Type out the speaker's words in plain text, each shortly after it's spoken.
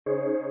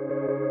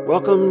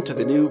Welcome to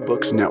the New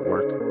Books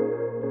Network.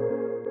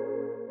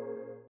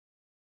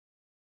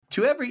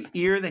 To every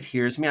ear that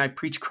hears me, I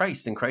preach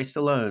Christ and Christ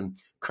alone.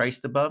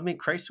 Christ above me,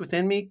 Christ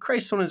within me,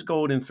 Christ on his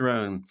golden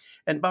throne.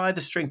 And by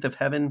the strength of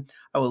heaven,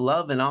 I will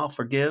love and I'll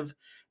forgive,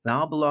 and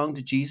I'll belong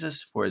to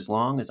Jesus for as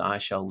long as I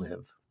shall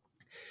live.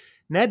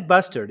 Ned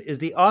Bustard is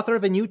the author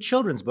of a new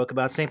children's book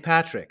about St.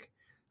 Patrick.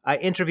 I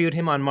interviewed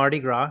him on Mardi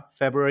Gras,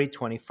 February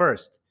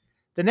 21st.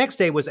 The next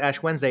day was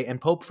Ash Wednesday, and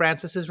Pope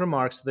Francis's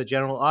remarks to the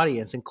general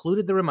audience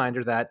included the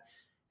reminder that,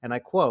 and I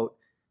quote,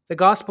 "The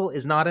gospel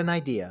is not an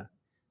idea.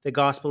 The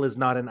gospel is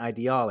not an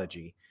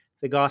ideology.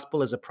 The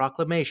gospel is a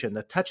proclamation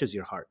that touches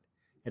your heart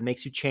and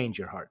makes you change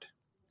your heart."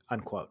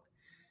 Unquote.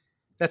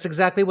 That's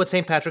exactly what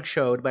St. Patrick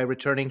showed by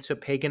returning to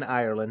pagan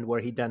Ireland,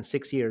 where he'd done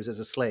 6 years as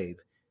a slave.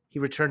 He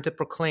returned to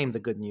proclaim the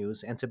good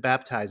news and to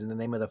baptize in the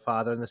name of the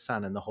Father and the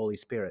Son and the Holy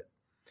Spirit.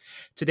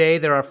 Today,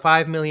 there are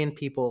 5 million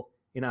people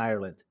in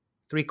Ireland.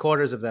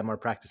 3/4 of them are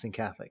practicing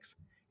Catholics,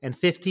 and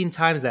 15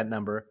 times that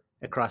number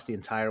across the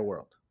entire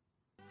world.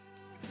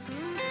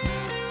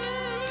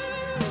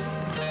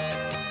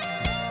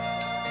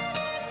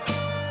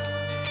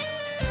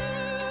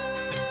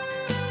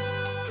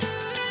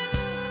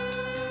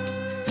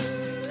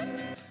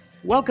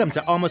 Welcome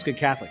to Almost Good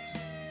Catholics,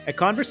 a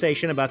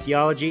conversation about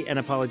theology and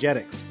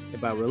apologetics,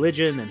 about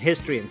religion and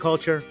history and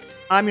culture.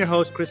 I'm your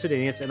host, Chris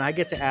Odinius, and I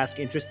get to ask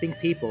interesting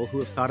people who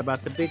have thought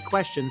about the big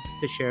questions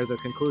to share their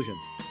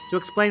conclusions, to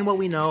explain what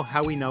we know,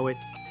 how we know it,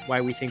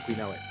 why we think we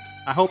know it.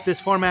 I hope this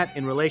format,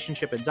 in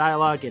relationship and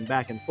dialogue and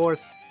back and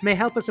forth, may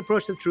help us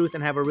approach the truth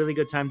and have a really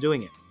good time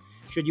doing it.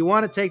 Should you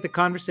want to take the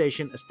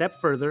conversation a step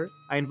further,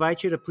 I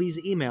invite you to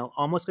please email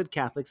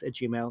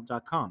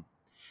almostgoodcatholics@gmail.com.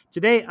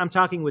 Today, I'm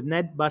talking with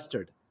Ned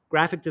Bustard,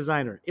 graphic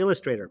designer,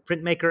 illustrator,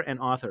 printmaker, and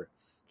author.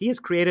 He is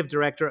creative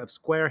director of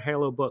Square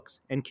Halo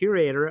Books and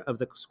curator of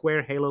the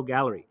Square Halo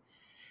Gallery.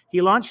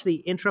 He launched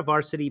the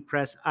InterVarsity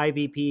Press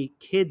IVP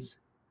Kids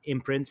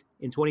imprint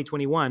in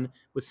 2021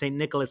 with St.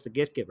 Nicholas the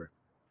Gift Giver.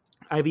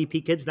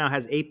 IVP Kids now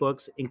has 8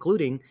 books,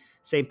 including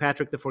St.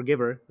 Patrick the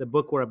Forgiver, the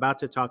book we're about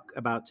to talk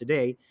about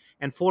today,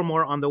 and 4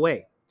 more on the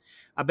way.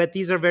 I bet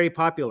these are very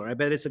popular. I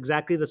bet it's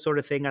exactly the sort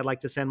of thing I'd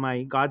like to send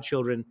my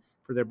godchildren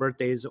for their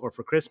birthdays or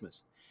for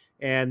Christmas.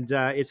 And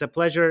it's a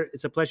pleasure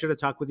to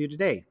talk with you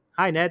today.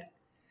 Hi, Ned.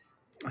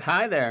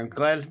 Hi there. I'm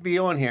glad to be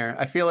on here.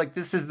 I feel like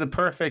this is the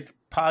perfect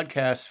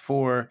podcast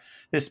for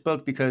this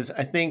book because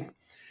I think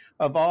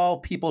of all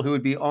people who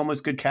would be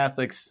almost good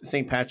Catholics,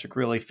 St. Patrick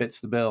really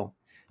fits the bill.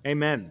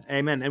 Amen.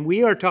 Amen. And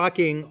we are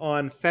talking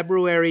on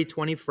February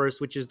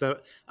 21st, which is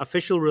the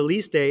official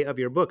release day of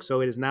your book. So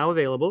it is now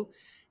available.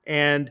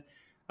 And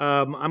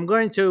I'm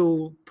going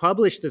to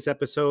publish this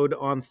episode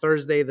on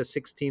Thursday, the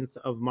 16th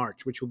of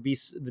March, which will be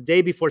the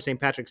day before St.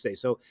 Patrick's Day.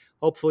 So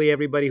hopefully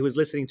everybody who's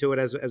listening to it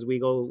as we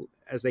go,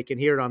 as they can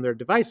hear it on their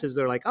devices,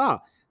 they're like,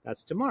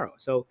 that's tomorrow.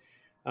 So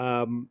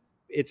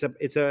it's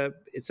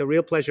a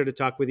real pleasure to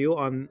talk with you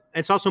on.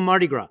 It's also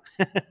Mardi Gras.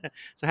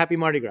 So happy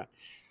Mardi Gras.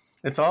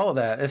 It's all of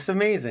that. It's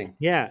amazing.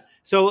 Yeah.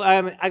 So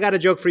I got a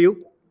joke for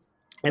you.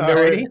 And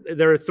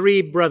there are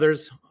 3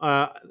 brothers,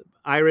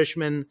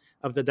 Irishmen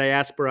of the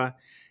diaspora,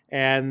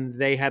 and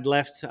they had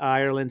left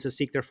Ireland to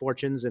seek their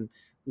fortunes. And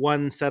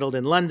one settled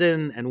in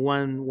London, and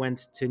one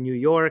went to New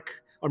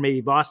York or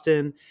maybe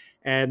Boston,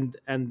 and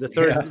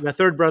the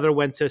third brother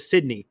went to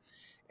Sydney.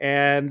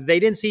 And they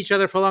didn't see each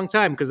other for a long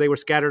time because they were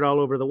scattered all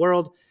over the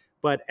world.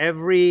 But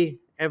every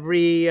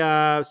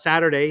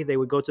Saturday, they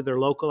would go to their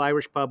local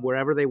Irish pub,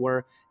 wherever they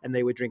were, and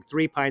they would drink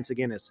 3 pints of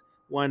Guinness,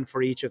 one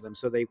for each of them,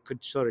 so they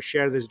could sort of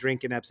share this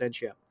drink in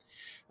absentia.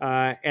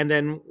 And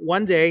then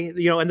one day,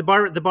 and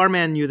the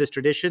barman knew this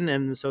tradition,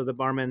 and so the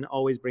barman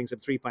always brings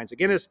up 3 pints of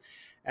Guinness,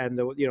 and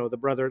the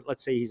brother,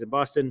 let's say he's in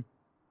Boston,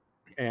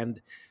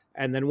 and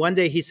then one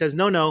day he says,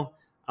 no,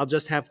 I'll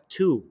just have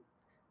 2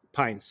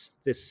 pints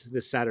this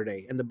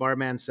Saturday, and the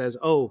barman says,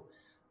 "Oh,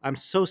 I'm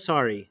so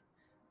sorry.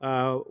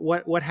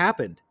 What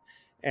happened?"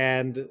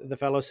 And the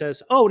fellow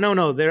says, "Oh,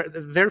 no,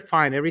 they're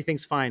fine.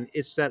 Everything's fine.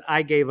 It's that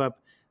I gave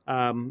up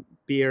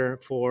beer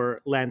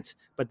for Lent,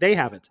 but they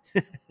haven't."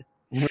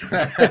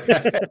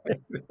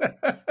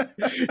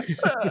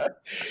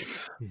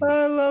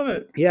 I love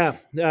it. Yeah.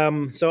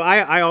 So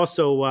I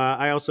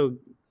also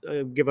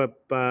give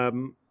up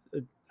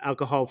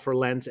alcohol for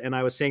Lent, and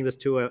I was saying this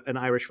to an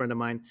Irish friend of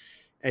mine,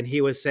 and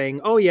he was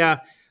saying, "Oh yeah,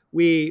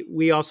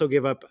 we also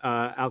give up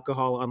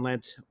alcohol on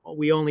Lent.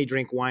 We only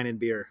drink wine and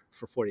beer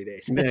for 40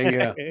 days." There you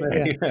go.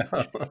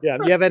 Yeah.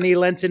 Do you have any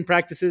Lenten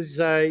practices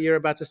you're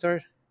about to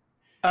start?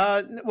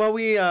 Well,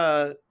 we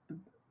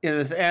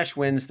it's Ash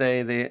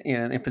Wednesday, the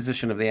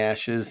imposition of the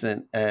ashes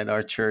at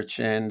our church,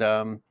 and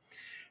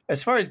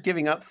as far as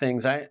giving up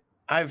things,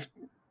 I've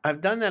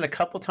done that a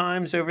couple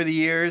times over the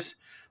years,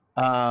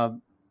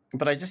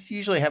 but I just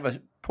usually have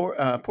a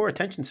poor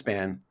attention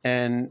span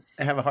and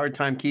have a hard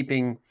time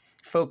keeping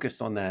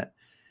focused on that.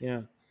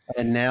 Yeah.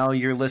 And now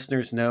your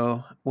listeners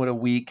know what a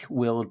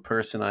weak-willed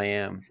person I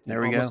am. There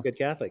we Almost go. good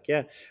Catholic.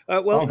 Yeah.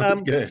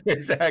 Almost good.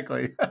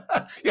 Exactly.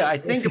 Yeah, I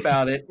think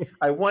about it.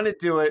 I want to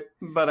do it,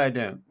 but I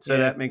don't. So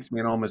Yeah. that makes me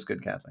an almost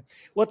good Catholic.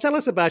 Well, tell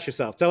us about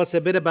yourself. Tell us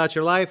a bit about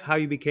your life, how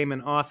you became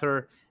an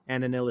author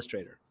and an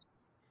illustrator.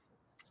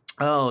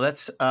 Oh,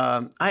 that's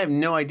I have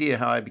no idea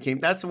how I became.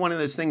 That's one of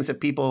those things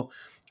that people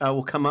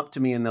will come up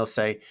to me and they'll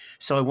say,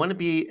 "So I want to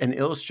be an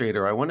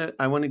illustrator. I want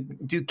to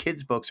do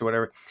kids books or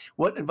whatever.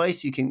 What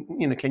advice can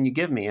you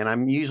give me?" And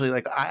I'm usually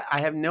like,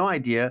 I have no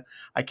idea.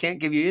 I can't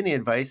give you any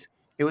advice.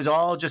 It was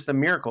all just a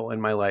miracle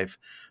in my life.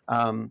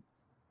 The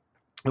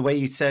way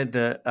you said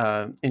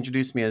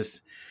introduced me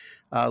as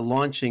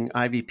launching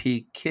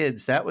IVP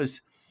Kids, that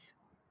was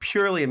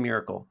purely a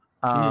miracle.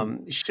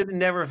 Should have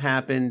never have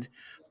happened.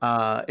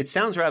 It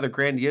sounds rather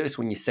grandiose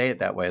when you say it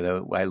that way,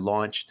 though. I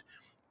launched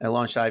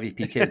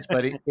IVP Kids,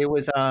 but it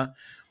was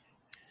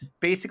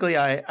basically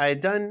I had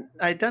done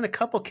a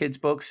couple kids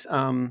books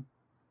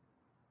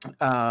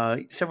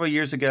several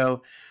years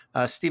ago.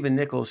 Stephen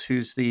Nichols,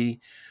 who's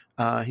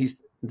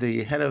he's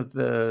the head of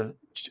the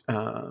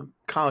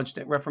college,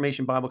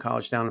 Reformation Bible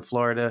College down in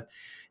Florida,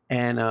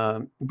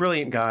 and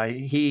brilliant guy.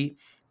 He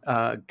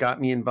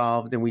got me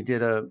involved, and we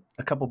did a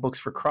couple books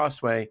for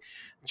Crossway,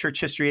 Church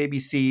History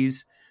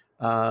ABCs,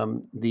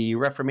 the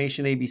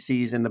Reformation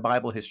ABCs, and the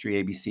Bible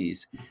History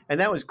ABCs, and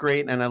that was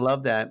great, and I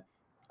love that.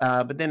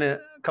 But then a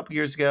couple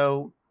years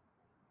ago,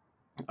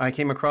 I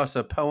came across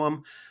a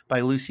poem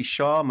by Lucy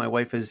Shaw. My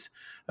wife is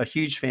a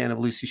huge fan of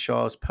Lucy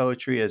Shaw's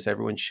poetry, as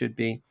everyone should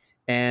be,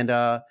 and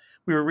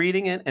we were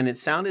reading it, and it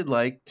sounded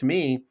like, to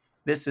me,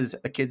 this is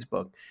a kid's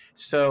book.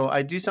 So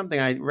I do something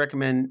I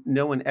recommend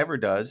no one ever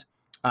does.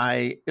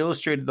 I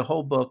illustrated the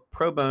whole book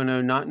pro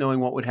bono, not knowing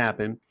what would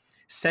happen,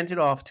 sent it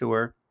off to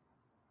her,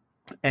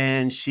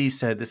 and she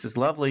said, "This is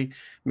lovely.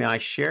 May I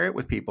share it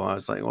with people?" I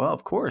was like, "Well,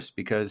 of course,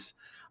 because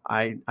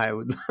I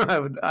would I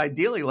would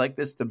ideally like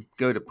this to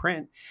go to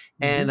print."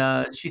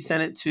 And she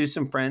sent it to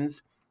some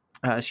friends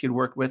she had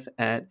worked with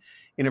at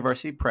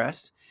InterVarsity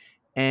Press,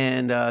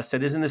 and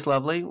said, "Isn't this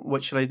lovely?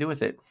 What should I do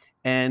with it?"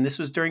 And this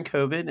was during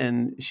COVID,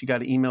 and she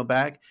got an email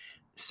back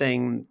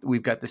saying,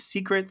 "We've got the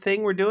secret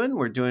thing we're doing.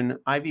 We're doing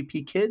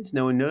IVP Kids.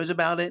 No one knows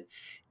about it.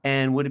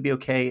 And would it be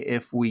okay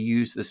if we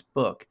use this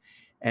book?"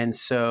 And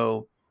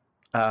so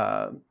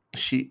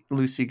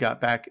Lucy got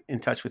back in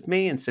touch with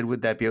me and said,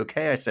 "Would that be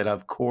okay?" I said,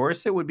 "Of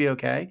course it would be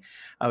okay.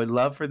 I would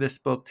love for this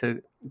book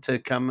to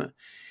come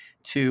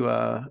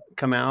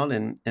out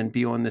and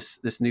be on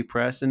this new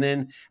press." And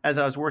then as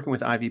I was working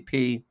with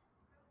IVP,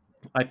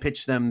 I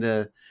pitched them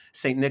the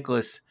St.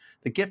 Nicholas,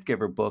 the Gift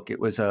Giver book. It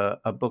was a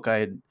book I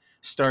had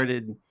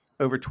started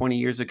over 20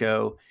 years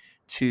ago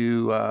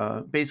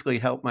to basically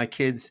help my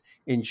kids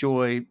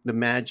enjoy the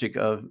magic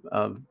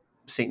of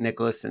St.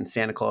 Nicholas and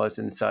Santa Claus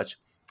and such,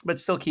 but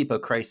still keep a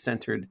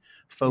Christ-centered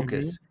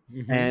focus.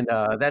 And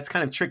that's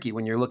kind of tricky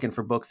when you're looking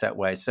for books that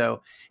way.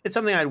 So it's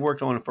something I'd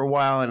worked on for a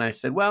while, and I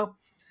said, well,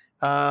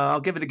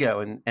 I'll give it a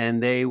go.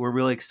 And they were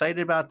really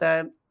excited about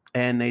that,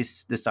 and they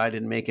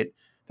decided to make it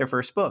their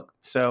first book.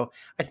 So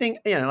I think,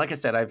 like I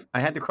said, I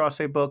had the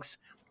Crossway books.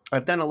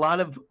 I've done a lot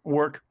of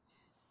work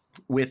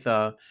with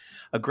a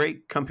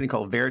great company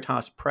called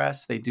Veritas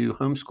Press. They do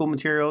homeschool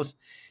materials,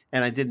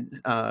 and I did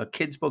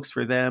kids books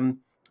for them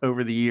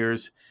over the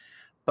years.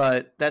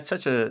 But that's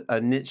such a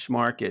niche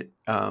market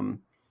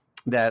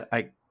that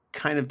I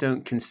kind of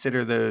don't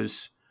consider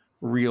those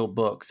real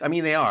books. I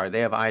mean, they are.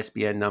 They have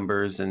ISBN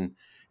numbers and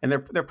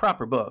they're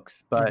proper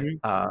books. But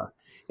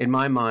in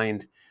my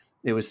mind,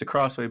 it was the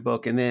Crossway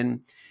book, and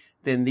then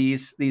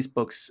these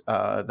books,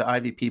 the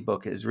IVP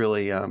book, is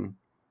really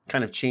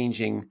kind of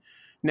changing.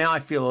 Now I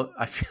feel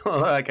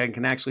like I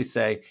can actually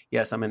say,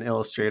 yes, I'm an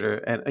illustrator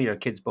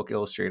and kids book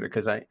illustrator,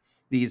 because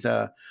these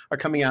are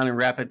coming out in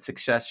rapid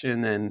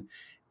succession,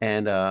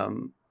 and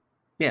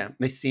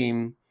they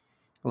seem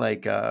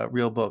like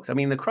real books. I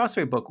mean, the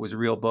Crossway book was a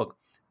real book,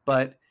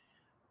 but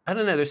I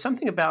don't know. There's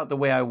something about the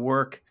way I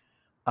work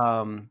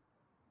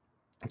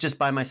just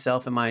by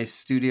myself in my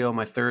studio,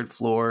 my third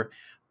floor.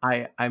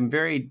 I'm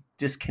very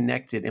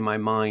disconnected in my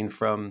mind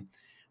from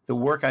the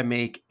work I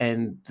make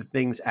and the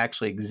things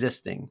actually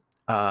existing.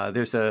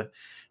 There's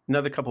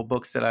another couple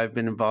books that I've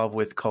been involved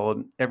with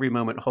called Every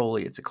Moment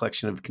Holy. It's a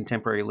collection of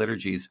contemporary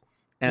liturgies.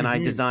 And I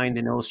designed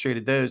and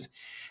illustrated those.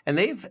 And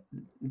they've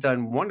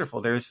done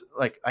wonderful. There's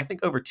I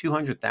think over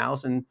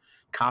 200,000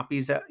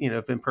 copies that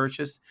have been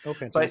purchased. Oh,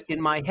 fantastic. But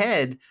in my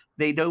head,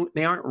 they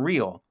aren't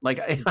real.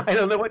 I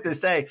don't know what to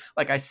say.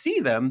 I see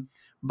them,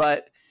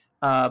 but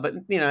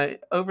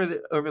over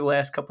the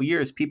last couple of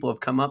years, people have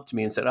come up to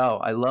me and said, "Oh,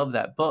 I love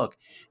that book,"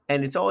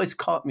 and it's always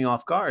caught me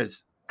off guard,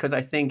 because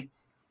I think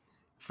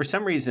for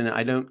some reason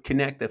I don't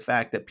connect the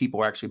fact that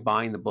people are actually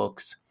buying the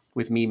books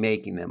with me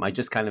making them. I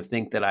just kind of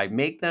think that I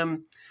make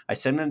them, I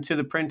send them to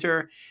the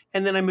printer,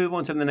 and then I move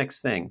on to the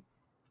next thing.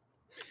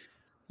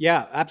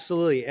 Yeah,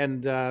 absolutely.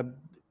 And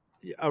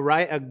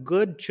a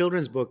good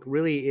children's book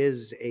really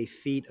is a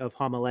feat of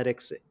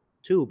homiletics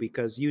too,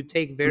 because you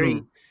take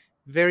very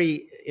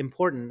very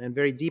important and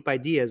very deep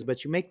ideas,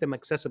 but you make them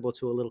accessible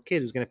to a little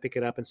kid who's going to pick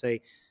it up and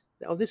say,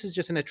 "Oh, this is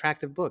just an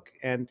attractive book."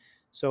 And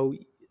so,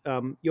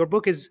 your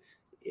book is,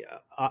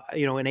 an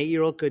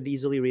 8-year-old could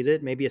easily read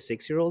it. Maybe a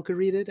 6-year-old could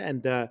read it,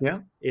 and Yeah.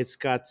 it's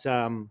got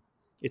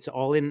it's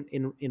all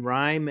in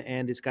rhyme,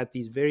 and it's got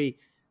these very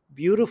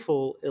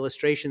beautiful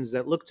illustrations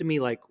that look to me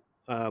like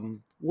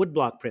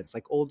woodblock prints,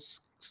 like old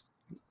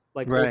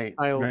Right.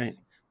 style Right.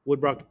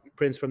 woodblock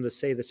prints from the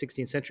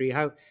 16th century.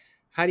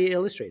 How do you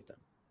illustrate them?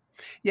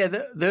 Yeah.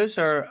 Those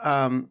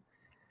are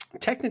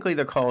technically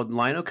they're called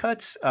lino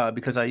cuts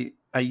because I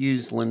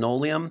use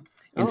linoleum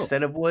Oh,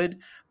 instead of wood.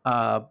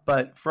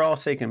 But for all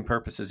sake and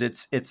purposes,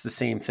 it's the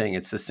same thing.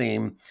 It's the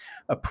same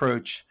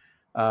approach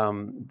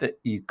that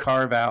you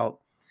carve out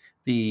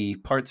the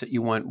parts that you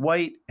want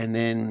white, and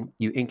then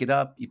you ink it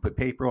up. You put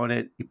paper on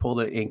it. You pull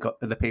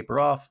the paper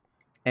off,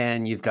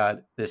 and you've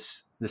got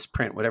this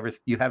print. Whatever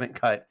you haven't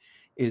cut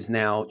is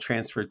now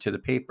transferred to the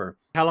paper.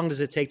 how long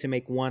does it take to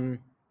make one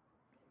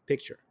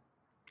picture?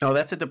 Oh,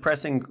 that's a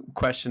depressing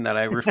question that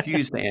I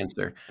refuse to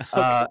answer,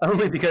 Okay.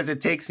 only because it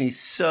takes me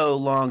so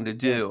long to Yeah.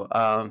 do.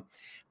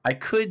 I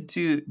could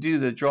do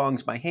the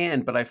drawings by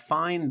hand, but I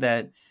find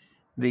that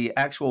the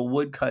actual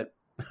woodcut.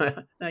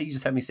 Now you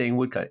just have me saying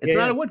woodcut. It's Yeah.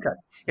 not Yeah. a woodcut.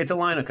 It's a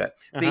lino cut.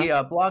 Uh-huh.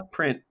 The block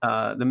print,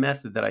 the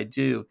method that I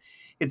do,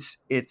 it's.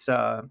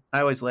 I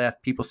always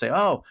laugh. People say,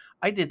 "Oh,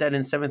 I did that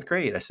in 7th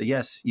grade." I say,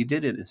 "Yes, you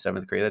did it in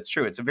 7th grade. That's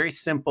true. It's a very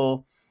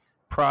simple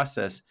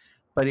process,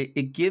 but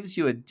it gives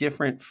you a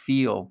different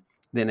feel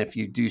than if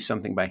you do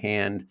something by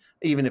hand,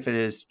 even if it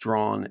is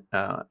drawn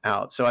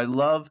out." So I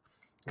love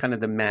kind of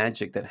the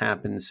magic that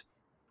happens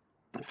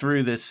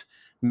through this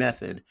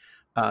method.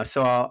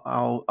 So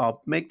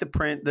I'll make the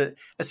print.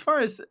 As far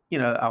as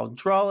I'll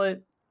draw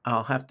it.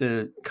 I'll have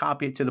to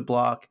copy it to the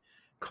block,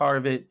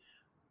 carve it,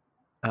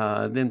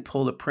 then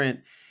pull the print.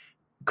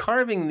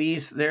 Carving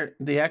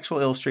the actual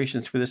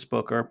illustrations for this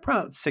book are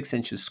about 6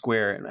 inches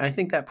square, and I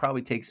think that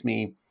probably takes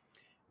me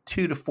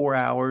 2 to 4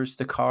 hours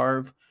to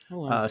carve. Oh,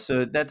 wow.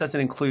 So that doesn't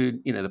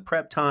include, the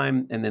prep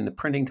time, and then the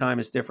printing time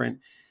is different.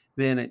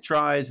 Then it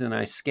dries, and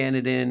I scan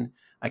it in.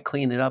 I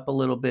clean it up a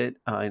little bit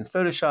in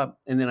Photoshop,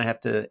 and then I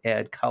have to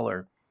add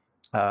color.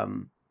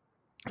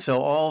 So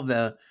all of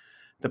the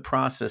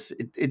process,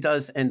 it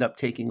does end up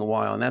taking a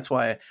while, and that's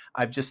why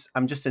I'm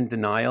just in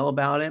denial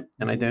about it,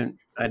 and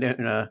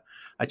Mhm.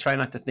 I try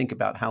not to think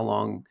about how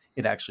long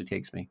it actually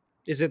takes me.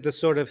 Is it the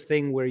sort of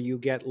thing where you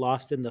get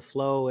lost in the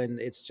flow and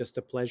it's just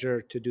a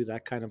pleasure to do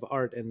that kind of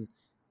art, and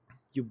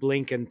you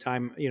blink and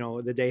time,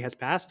 the day has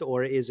passed,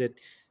 or is it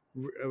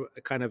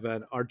kind of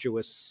an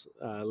arduous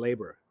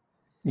labor?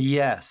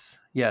 Yes,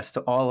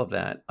 to all of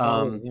that.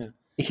 All of it,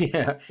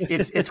 Yeah,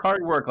 it's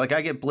hard work. Like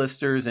I get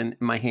blisters and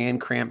my hand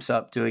cramps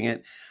up doing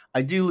it.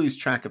 I do lose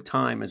track of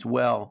time as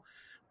well.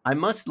 I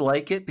must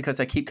like it because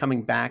I keep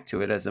coming back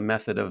to it as a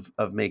method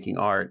of making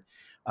art.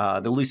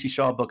 The Lucy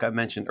Shaw book I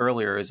mentioned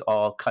earlier is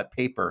all cut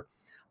paper,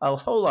 a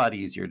whole lot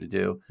easier to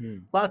do, yeah.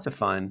 lots of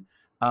fun.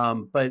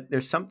 But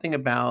there's something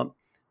about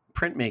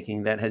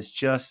printmaking that has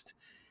just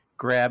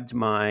grabbed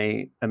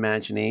my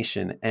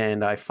imagination,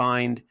 and I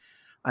find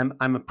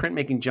I'm a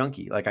printmaking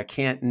junkie. Like I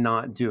can't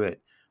not do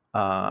it.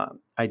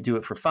 I do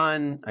it for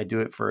fun. I do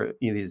it for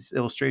these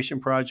illustration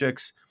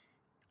projects.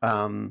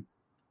 I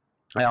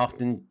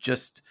often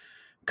just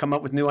come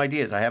up with new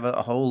ideas. I have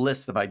a whole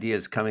list of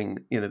ideas coming,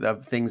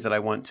 of things that I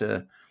want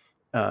to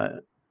uh,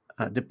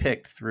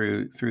 depict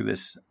through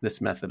this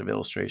method of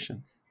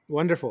illustration.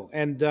 Wonderful.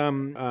 And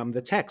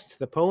the text,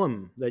 the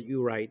poem that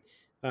you write,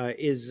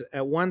 is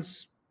at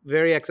once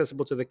very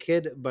accessible to the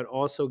kid, but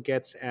also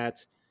gets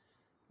at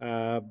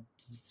uh,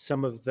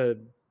 some of the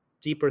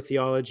deeper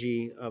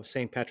theology of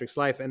St. Patrick's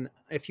life. And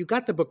if you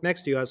got the book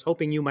next to you, I was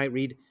hoping you might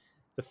read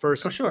the Oh,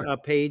 first sure.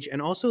 page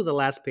and also the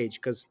last page,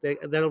 because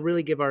that'll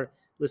really give our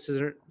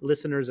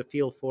listeners a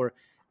feel for,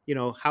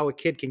 how a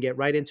kid can get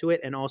right into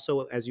it, and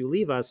also as you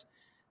leave us,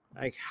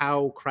 like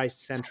how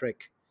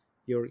Christ-centric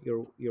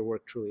your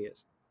work truly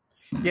is.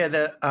 Yeah.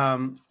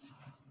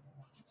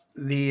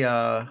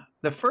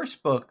 The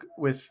first book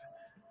with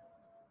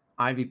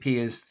IVP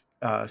is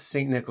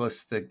Saint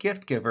Nicholas the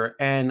Gift Giver,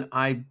 and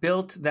I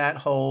built that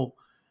whole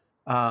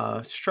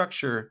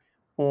structure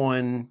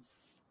on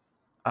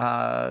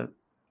the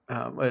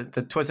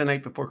 "'Twas the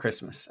Night Before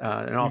Christmas"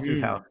 and all through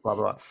Mhm. house, blah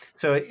blah blah.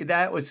 So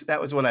that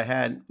was what I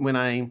had when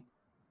I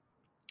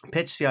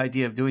pitched the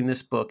idea of doing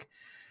this book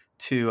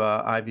to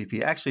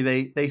IVP.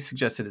 Actually, they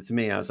suggested it to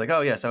me. I was like,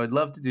 oh yes, I would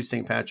love to do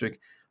St. Patrick.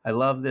 I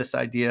love this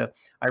idea.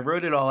 I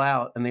wrote it all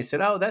out, and they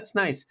said, oh, that's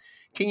nice.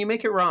 Can you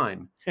make it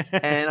rhyme?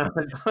 And I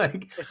was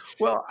like,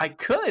 well, I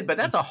could, but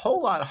that's a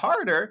whole lot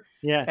harder.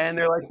 Yeah. And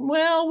they're like,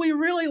 well, we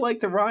really like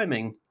the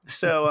rhyming.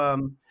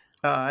 So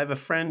I have a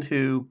friend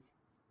who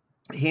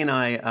he and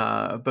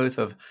I both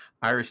of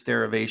Irish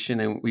derivation,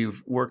 and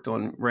we've worked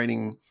on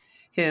writing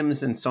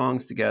hymns and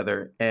songs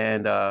together.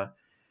 And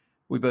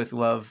we both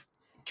love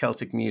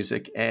Celtic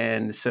music,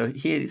 and so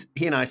he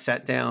and I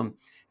sat down,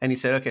 and he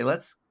said, "Okay,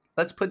 let's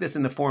put this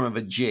in the form of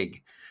a jig."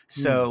 Mm.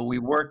 So we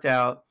worked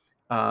out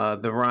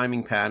the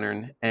rhyming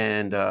pattern.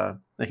 And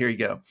here you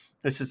go.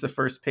 This is the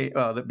first page,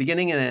 the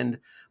beginning and end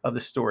of the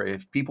story.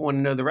 If people want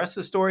to know the rest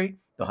of the story,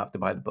 they'll have to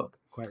buy the book.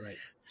 Quite right.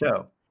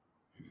 So,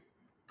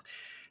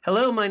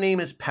 hello, my name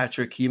is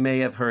Patrick. You may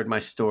have heard my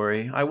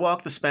story. I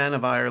walk the span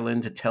of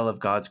Ireland to tell of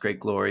God's great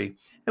glory.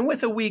 And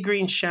with a wee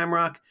green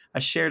shamrock, I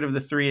shared of the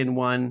three in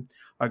one,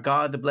 our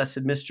God, the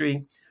blessed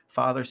mystery,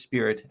 Father,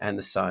 Spirit, and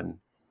the Son.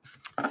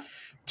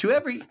 To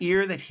every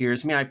ear that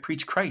hears me, I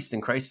preach Christ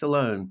and Christ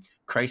alone.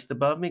 Christ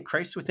above me,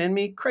 Christ within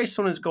me, Christ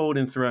on his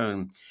golden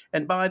throne.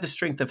 And by the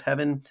strength of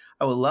heaven,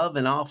 I will love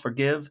and I'll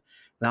forgive,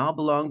 and I'll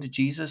belong to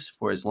Jesus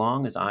for as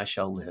long as I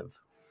shall live.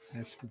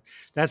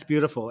 That's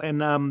beautiful.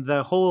 And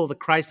the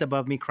Christ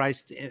above me,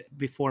 Christ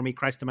before me,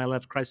 Christ to my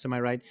left, Christ to my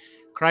right,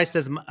 Christ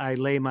as I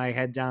lay my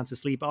head down to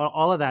sleep,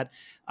 all of that.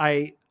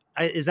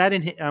 Is that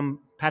in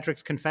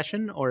Patrick's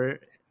confession, or?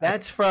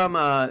 That's from,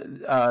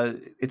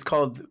 it's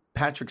called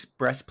Patrick's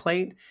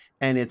Breastplate,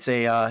 and it's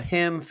a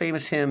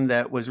famous hymn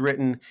that was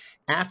written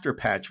after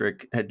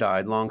Patrick had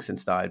died, long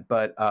since died,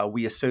 but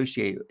we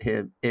associate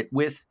it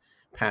with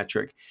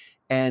Patrick.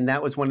 And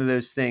that was one of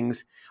those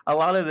things. A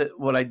lot of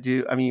what I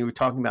do, I mean, you were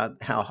talking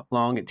about how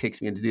long it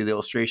takes me to do the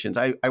illustrations.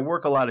 I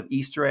work a lot of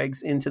Easter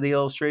eggs into the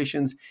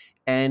illustrations,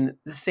 and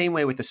the same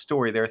way with the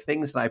story. There are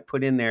things that I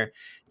put in there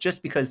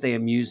just because they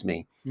amuse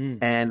me.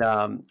 And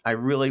I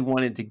really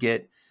wanted to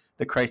get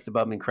the Christ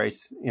above me,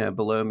 Christ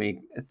below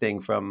me thing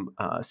from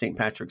St.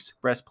 Patrick's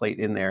Breastplate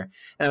in there.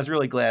 And I was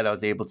really glad I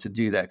was able to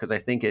do that, because I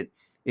think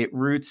it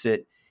roots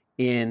it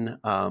in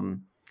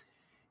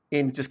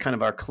just kind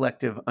of our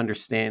collective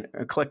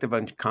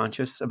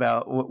unconscious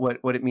about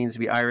what it means to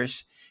be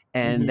Irish.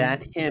 And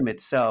that hymn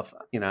itself,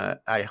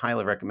 I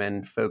highly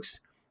recommend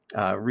folks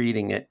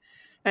reading it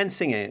and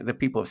singing it. The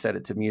people have set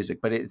it to music,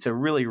 but it's a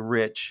really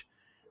rich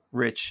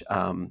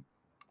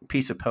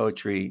piece of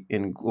poetry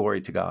in glory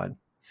to God.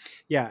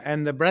 Yeah,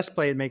 and the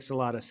breastplate makes a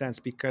lot of sense,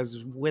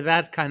 because with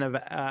that kind of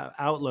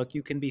outlook,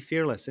 you can be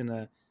fearless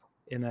in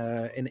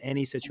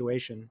any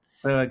situation.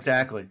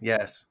 Exactly.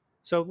 Yes.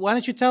 So why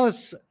don't you tell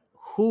us,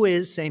 who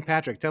is St.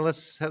 Patrick? Tell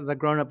us the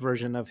grown-up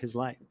version of his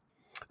life.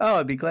 Oh,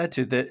 I'd be glad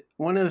to. That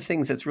one of the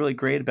things that's really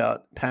great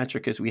about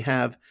Patrick is we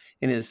have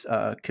in his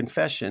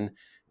confession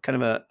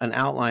kind of an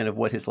outline of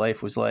what his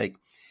life was like.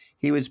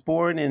 He was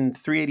born in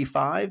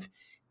 385,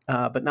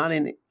 but not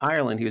in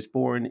Ireland. He was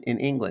born in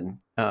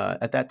England.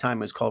 At that time,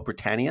 it was called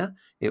Britannia.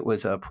 It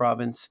was a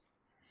province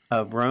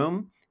of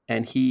Rome,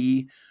 and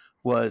he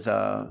was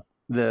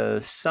the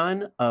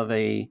son of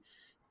a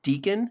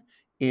deacon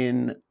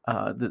in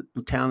the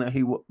town that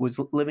he was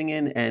living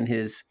in, and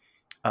his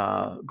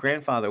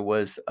grandfather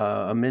was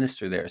a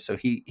minister there. So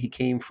he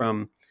came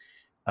from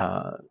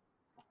a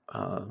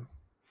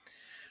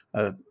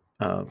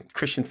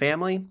Christian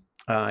family.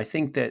 I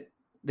think that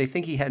they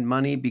think he had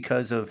money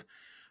because of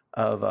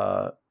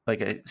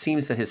it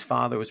seems that his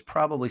father was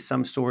probably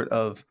some sort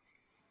of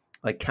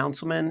like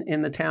councilman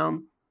in the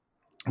town,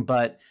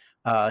 but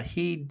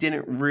he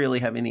didn't really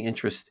have any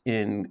interest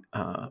in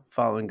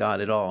following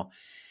God at all.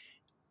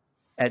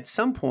 At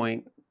some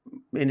point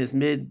in his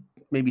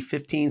maybe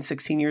 15,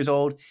 16 years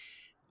old,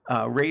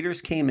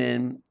 raiders came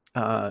in,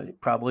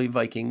 probably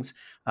Vikings,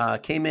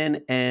 came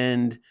in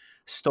and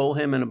stole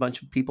him and a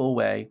bunch of people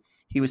away.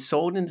 He was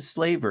sold into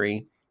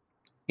slavery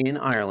in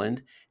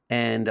Ireland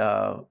and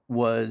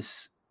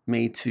was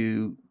made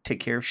to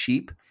take care of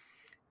sheep.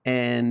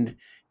 And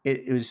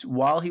it was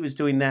while he was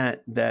doing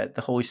that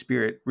the Holy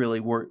Spirit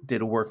really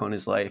did a work on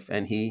his life,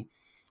 and he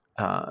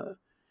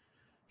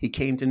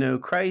came to know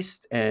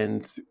Christ,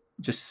 and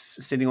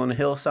just sitting on the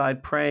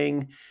hillside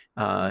praying,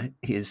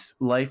 his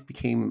life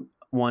became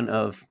one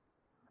of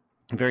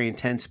very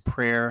intense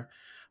prayer.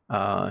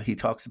 He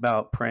talks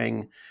about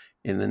praying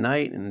in the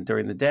night and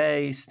during the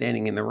day,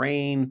 standing in the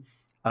rain.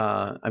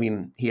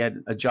 He had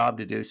a job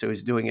to do, so he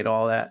was doing it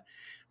all at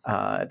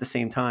the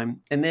same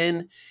time. And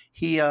then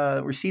he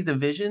received a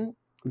vision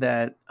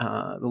that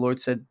the Lord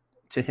said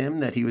to him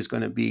that he was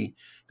going to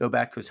go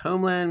back to his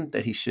homeland,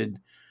 that he should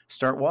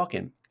start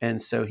walking.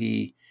 And so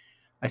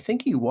I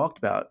think he walked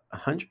about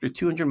 100 or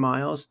 200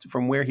 miles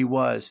from where he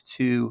was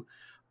to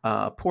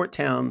Port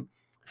Town,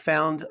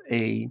 found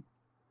a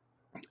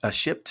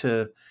ship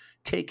to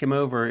take him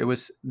over. It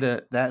was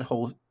that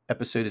whole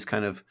episode is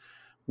kind of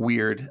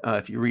weird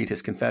if you read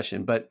his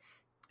confession, but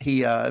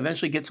he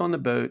eventually gets on the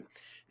boat.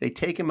 They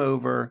take him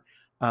over.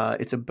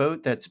 It's a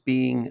boat that's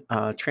being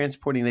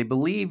transporting, they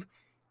believe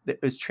that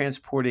it was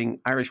transporting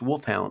Irish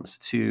wolfhounds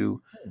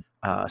to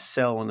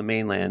sell on the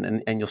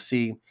mainland. And you'll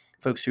see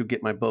folks who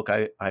get my book,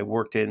 I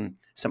worked in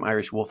some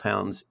Irish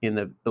wolfhounds in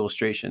the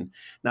illustration.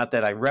 Not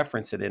that I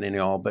reference it in any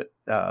all, but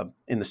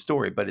in the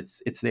story, but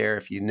it's there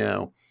if you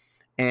know.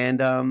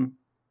 And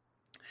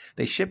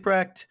they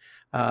shipwrecked.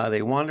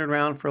 They wandered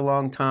around for a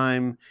long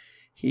time.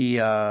 They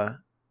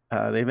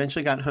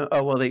eventually got home.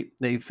 Oh, well,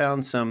 they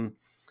found some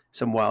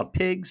wild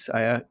pigs.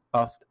 I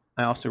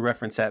also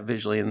reference that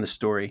visually in the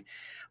story.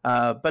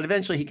 But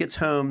eventually he gets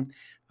home,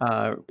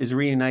 is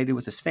reunited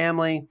with his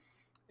family.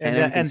 And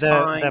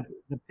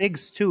the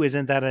pigs too,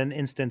 isn't that an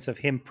instance of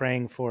him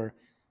praying for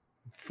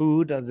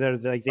food.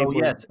 They Oh were.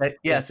 yes, Yeah.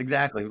 yes,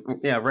 exactly.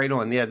 Yeah, right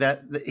on. Yeah,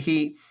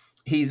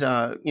 he's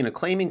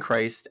claiming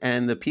Christ,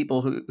 and the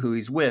people who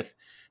he's with,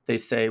 they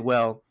say,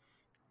 well,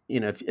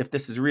 if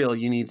this is real,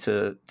 you need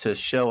to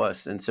show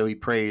us. And so he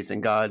prays,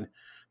 and God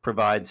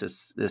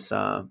provides this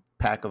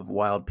pack of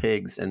wild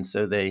pigs, and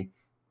so they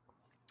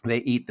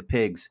eat the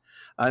pigs.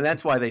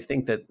 That's why they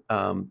think that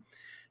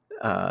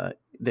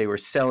they were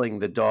selling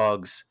the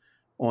dogs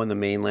on the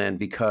mainland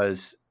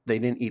because they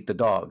didn't eat the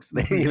dogs.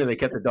 They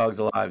kept the dogs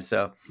alive.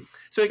 So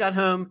he got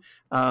home,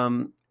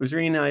 was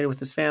reunited with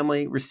his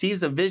family,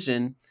 receives a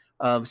vision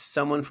of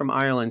someone from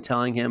Ireland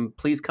telling him,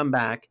 "Please come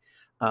back.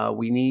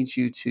 We need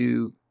you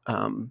to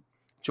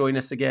join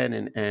us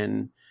again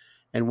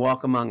and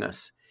walk among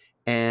us."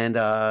 And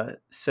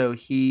so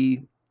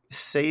he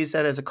says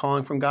that as a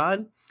calling from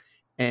God,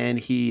 and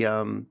he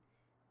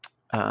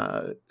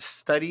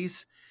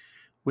studies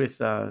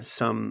with a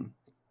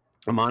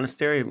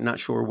monastery. I'm not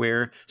sure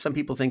where. Some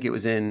people think it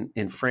was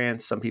in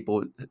France. Some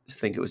people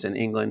think it was in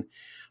England.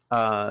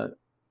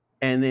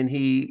 And then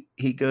he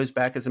goes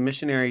back as a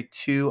missionary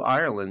to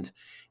Ireland,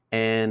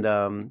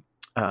 and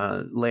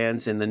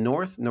lands in the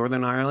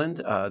northern Ireland.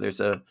 There's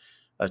a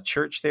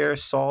church there,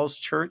 Saul's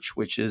Church,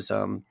 which is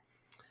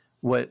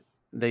what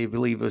they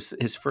believe was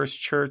his first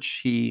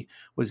church. He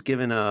was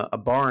given a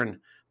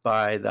barn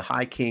by the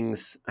High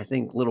King's, I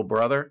think, little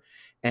brother,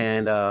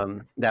 and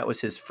that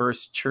was his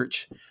first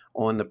church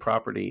on the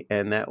property,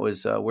 and that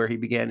was where he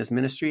began his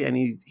ministry, and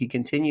he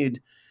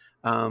continued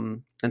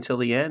until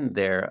the end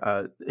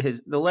there.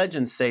 The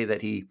legends say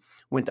that he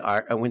went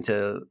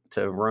to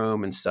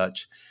Rome and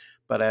such,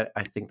 but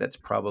I think that's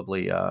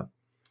probably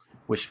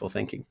wishful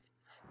thinking.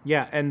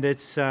 Yeah, and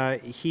it's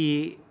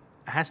he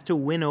has to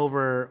win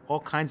over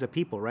all kinds of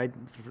people, right?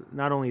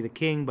 Not only the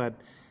king, but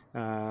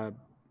he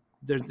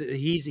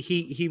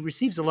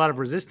receives a lot of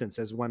resistance,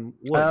 as one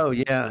would. Oh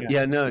yeah, Yeah.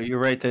 yeah. No, you're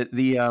right. That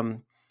the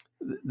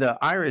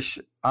Irish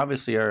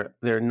obviously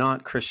they're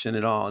not Christian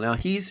at all. Now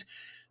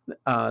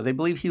they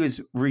believe he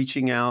was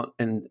reaching out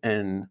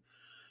and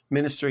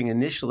ministering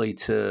initially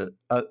to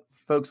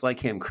folks like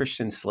him,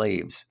 Christian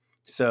slaves.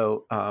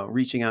 So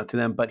reaching out to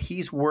them, but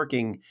he's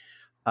working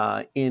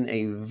in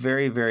a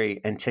very, very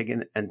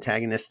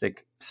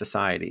antagonistic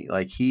society.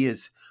 Like he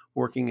is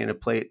working in a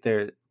place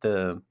there.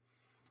 The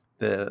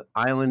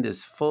island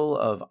is full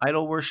of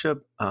idol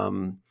worship,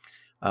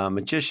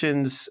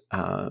 magicians,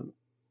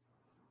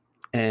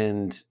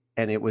 and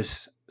it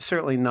was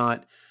certainly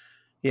not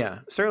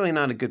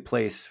a good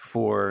place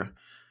for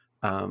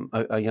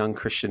a young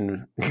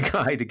Christian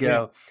guy to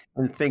go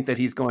and think that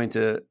he's going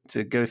to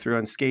go through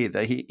unscathed.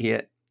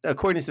 He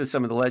according to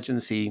some of the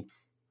legends, he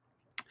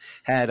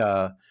had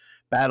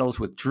battles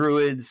with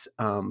druids,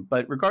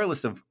 but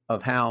regardless of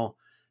how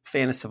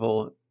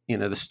fanciful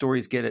the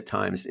stories get at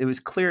times, it was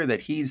clear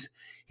that he's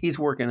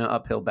working an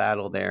uphill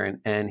battle there,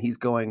 and he's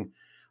going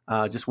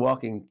just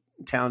walking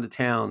town to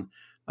town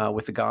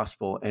with the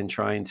gospel and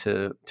trying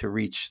to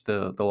reach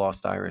the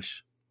lost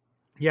Irish.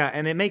 Yeah,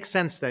 and it makes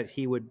sense that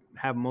he would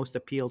have most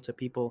appeal to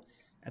people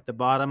at the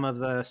bottom of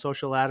the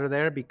social ladder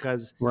there,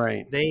 because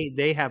Right.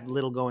 they have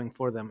little going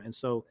for them, and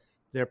so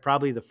they're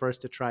probably the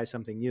first to try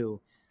something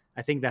new.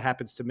 I think that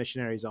happens to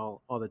missionaries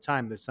all the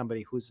time. There's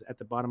somebody who's at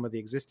the bottom of the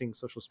existing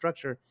social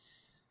structure.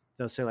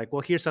 They'll say like,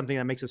 "Well, here's something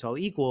that makes us all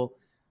equal.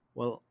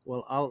 Well,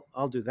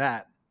 I'll do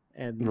that."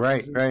 And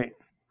Right.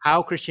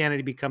 how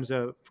Christianity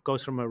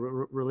goes from a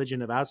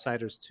religion of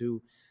outsiders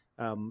to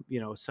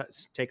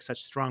take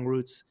such strong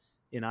roots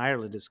in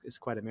Ireland is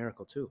quite a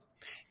miracle too.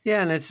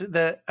 Yeah, and it's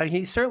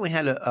he certainly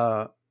had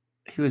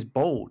he was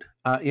bold.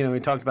 We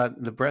talked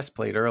about the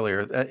breastplate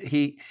earlier.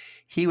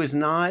 He was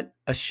not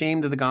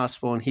ashamed of the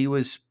gospel, and he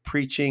was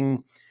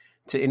preaching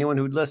to anyone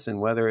who would listen,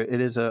 whether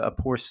it is a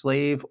poor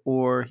slave,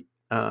 or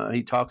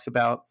he talks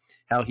about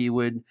how he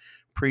would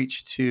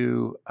preach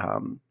to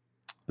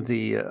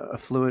the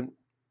affluent,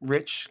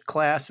 rich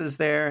classes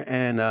there,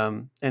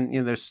 and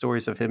there's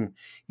stories of him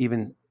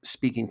even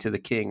speaking to the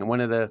king. And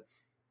one of the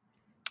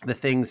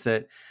things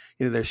that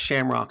there's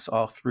shamrocks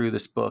all through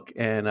this book,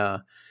 and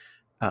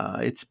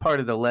it's part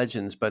of the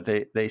legends, but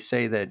they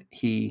say that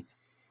he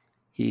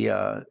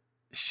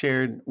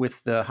shared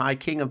with the High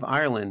King of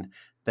Ireland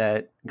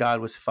that God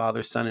was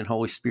Father, Son, and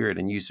Holy Spirit,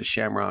 and used a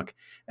shamrock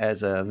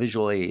as a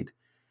visual aid.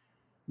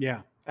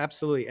 Yeah,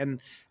 absolutely. And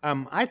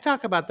I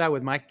talk about that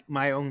with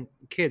my own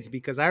kids,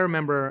 because I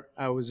remember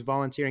I was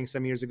volunteering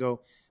some years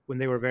ago when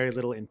they were very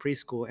little in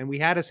preschool, and we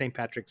had a St.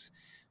 Patrick's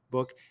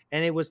book,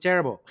 and it was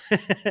terrible.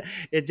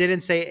 It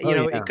didn't say,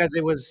 because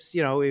it was,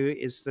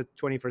 it's the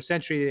 21st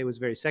century. It was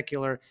very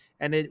secular,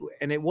 and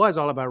it was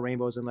all about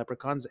rainbows and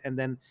leprechauns. And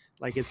then,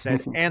 like it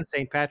said, and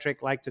St.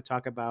 Patrick liked to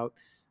talk about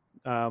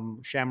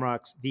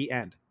shamrocks, the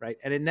end, right?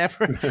 And it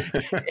never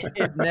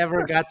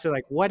got to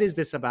like, what is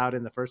this about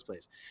in the first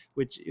place?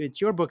 Which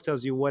your book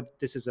tells you what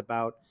this is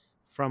about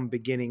from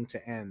beginning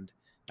to end.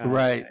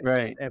 Right.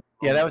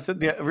 Yeah, that was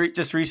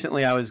just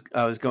recently. I was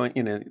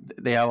going.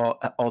 They have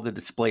all the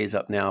displays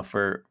up now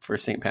for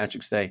St.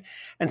 Patrick's Day,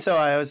 and so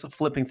I was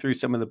flipping through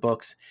some of the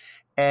books,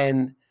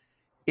 and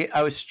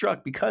I was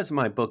struck because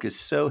my book is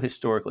so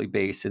historically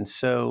based and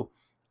so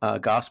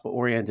gospel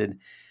oriented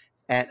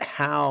at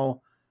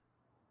how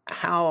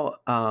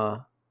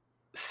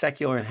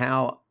secular and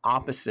how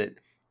opposite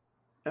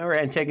or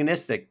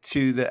antagonistic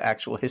to the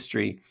actual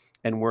history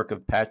and work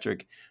of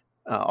Patrick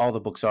all the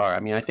books are. I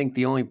mean, I think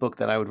the only book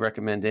that I would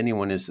recommend to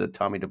anyone is the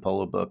Tommy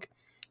DePolo book.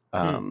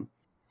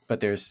 But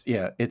there's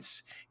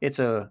it's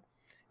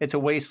a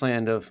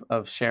wasteland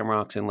of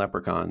shamrocks and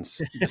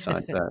leprechauns.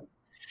 Besides that,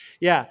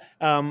 Yeah.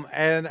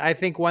 And I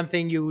think one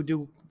thing you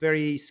do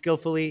very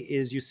skillfully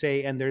is you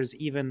say, and there's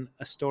even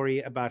a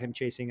story about him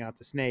chasing out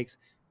the snakes,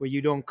 where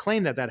you don't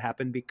claim that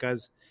happened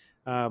because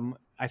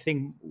I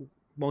think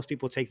most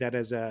people take that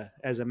as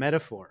a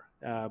metaphor.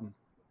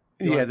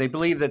 They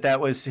believe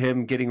that was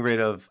him getting rid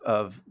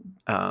of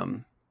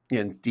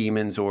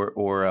demons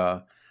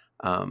or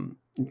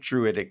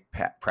druidic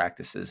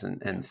practices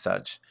and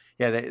such.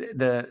 Yeah,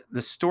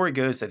 the story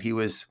goes that he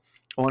was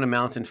on a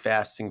mountain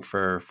fasting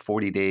for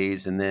 40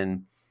 days, and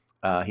then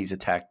he's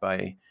attacked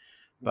by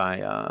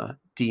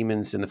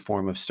demons in the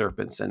form of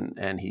serpents,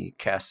 and he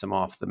casts them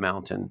off the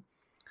mountain.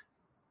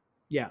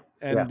 Yeah,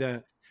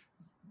 and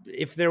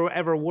if there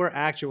ever were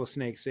actual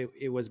snakes,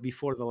 it was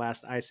before the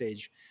last ice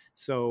age,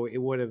 so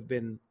there would have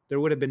been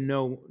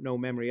no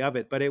memory of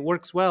it. But it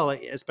works well,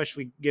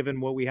 especially given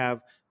what we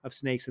have of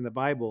snakes in the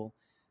Bible.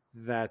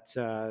 That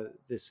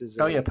this is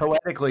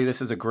poetically this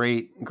is a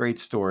great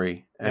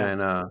story. And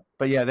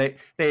but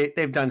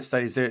they've done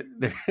studies. There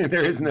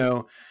is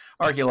no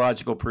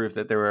archaeological proof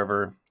that there were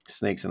ever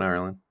snakes in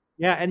Ireland.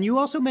 Yeah, and you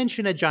also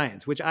mentioned a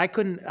giant, which I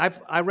couldn't.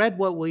 I read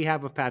what we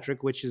have of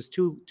Patrick, which is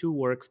two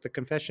works: the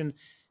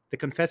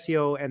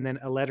Confessio, and then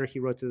a letter he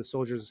wrote to the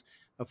soldiers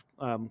of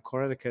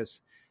Coroticus.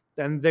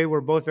 And they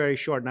were both very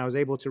short, and I was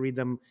able to read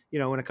them,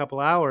 in a couple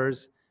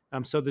hours.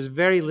 So there's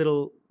very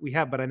little we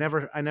have, but I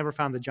never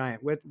found the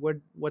giant.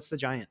 What's the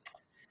giant?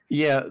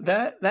 Yeah,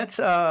 that's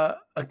a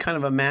kind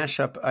of a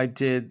mashup I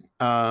did.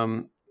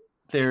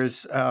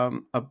 There's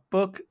a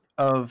book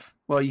of,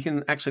 well, you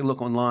can actually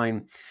look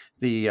online,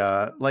 the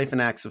Life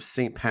and Acts of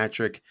St.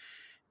 Patrick,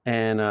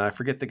 and I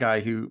forget the guy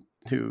who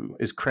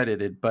is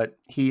credited, but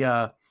he's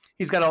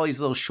got all these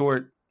little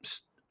short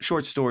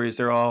stories.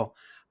 They're all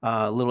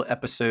little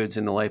episodes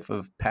in the life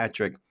of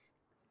Patrick,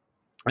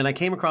 and I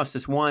came across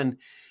this one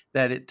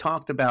that it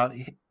talked about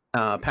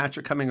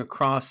Patrick coming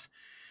across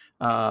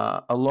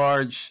a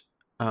large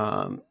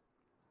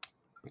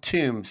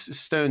tomb.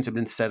 Stones have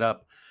been set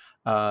up,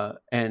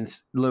 and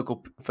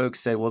local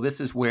folks said, well,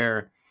 this is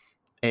where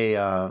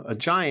a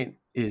giant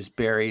is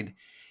buried.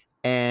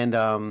 And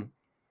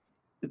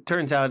it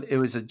turns out it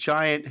was a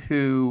giant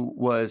who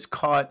was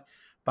caught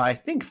by, I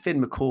think,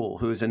 Finn McCool,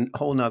 who is a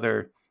whole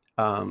nother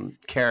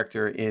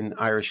character in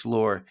Irish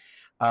lore.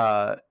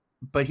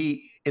 But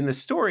in the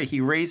story,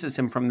 he raises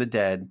him from the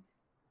dead.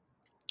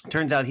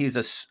 Turns out he's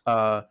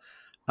a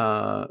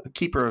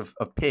keeper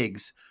of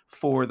pigs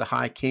for the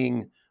High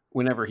King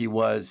whenever he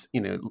was,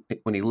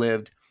 when he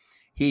lived.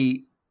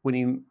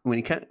 When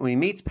he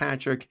meets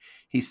Patrick,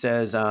 he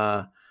says,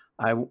 I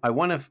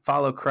want to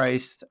follow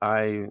Christ.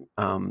 I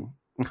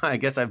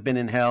guess I've been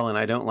in hell and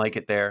I don't like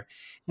it there.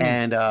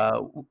 And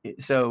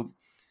so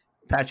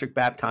Patrick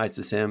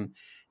baptizes him,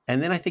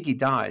 and then I think he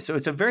dies. So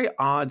it's a very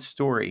odd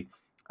story.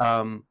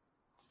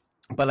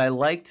 But I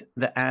liked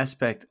the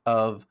aspect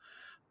of,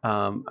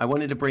 I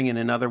wanted to bring in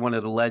another one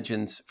of the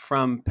legends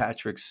from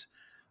Patrick's,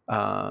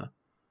 the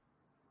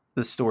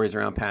stories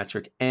around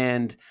Patrick.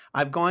 And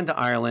I've gone to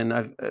Ireland.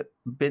 I've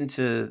been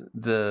to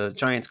the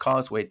Giant's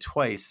Causeway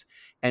twice.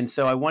 And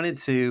so I wanted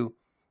to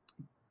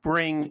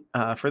bring,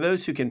 for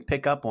those who can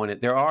pick up on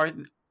it, there are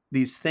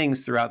these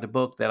things throughout the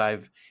book that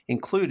I've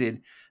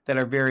included that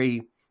are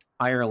very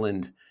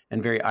Ireland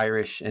and very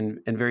Irish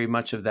and very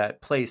much of that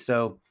place.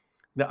 So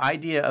the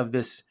idea of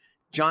this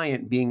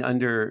giant being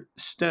under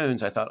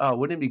stones, I thought, oh,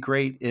 wouldn't it be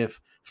great if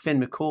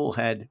Finn McCool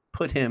had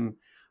put him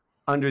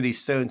under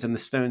these stones, and the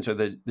stones are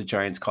the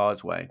Giant's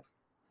Causeway.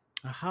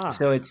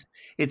 So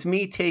it's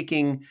me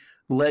taking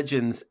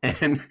legends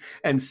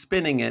and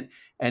spinning it.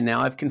 And now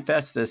I've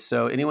confessed this.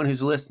 So anyone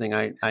who's listening,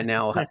 I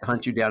now have to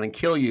hunt you down and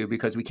kill you,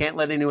 because we can't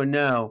let anyone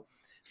know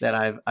that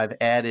I've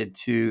added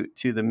to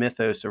the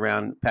mythos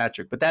around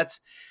Patrick. But that's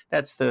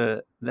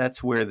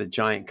where the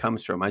giant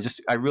comes from.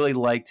 I really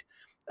liked.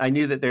 I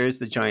knew that there is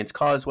the Giant's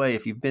Causeway.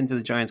 If you've been to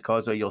the Giant's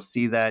Causeway, you'll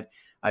see that.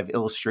 I've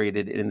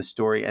illustrated it in the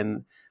story,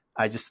 and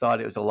I just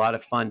thought it was a lot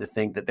of fun to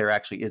think that there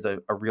actually is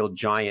a real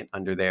giant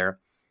under there.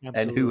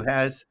 Absolutely. And who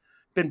has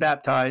been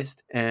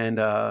baptized and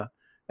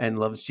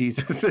loves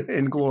Jesus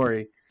in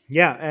glory.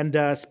 Yeah,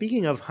 and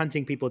speaking of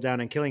hunting people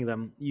down and killing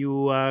them,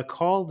 you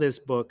call this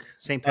book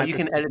St. Patrick. You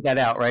can edit that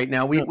out, right?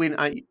 Now we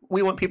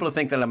want people to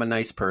think that I'm a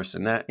nice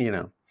person. That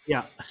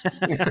Yeah.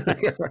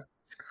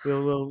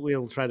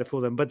 We'll try to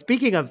fool them. But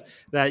speaking of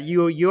that,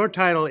 your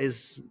title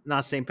is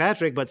not St.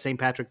 Patrick, but St.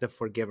 Patrick the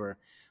Forgiver.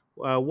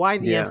 Why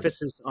the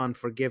emphasis on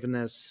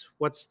forgiveness?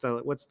 What's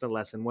the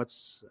lesson?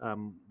 What's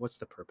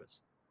the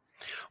purpose?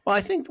 Well,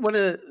 I think one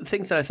of the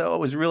things that I thought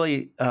was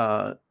really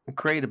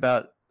great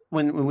about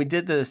when we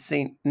did the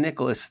St.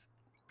 Nicholas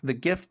the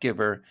gift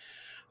giver,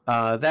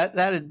 that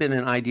had been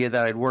an idea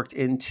that I'd worked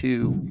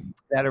into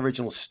that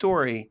original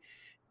story,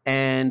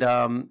 and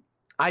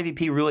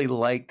IVP really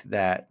liked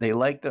that. They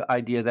liked the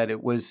idea that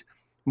it was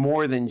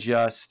more than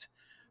just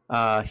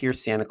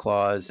here's Santa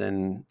Claus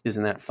and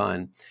isn't that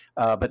fun,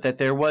 but that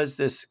there was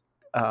this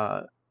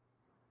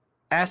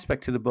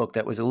aspect to the book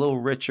that was a little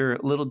richer,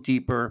 a little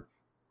deeper,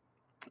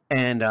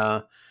 and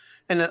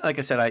like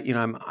I said,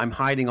 I'm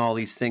hiding all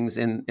these things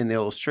in the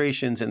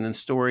illustrations and the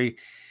story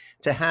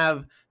to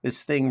have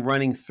this thing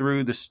running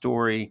through the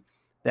story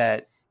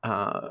that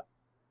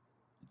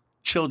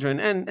children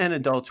and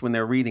adults, when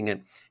they're reading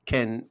it,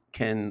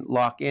 can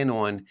lock in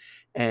on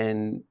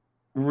and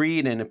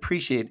read and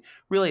appreciate.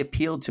 Really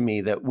appealed to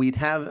me that we'd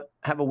have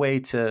a way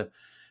to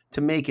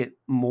make it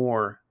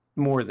more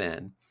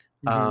than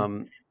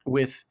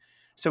with.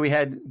 So we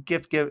had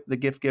the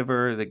gift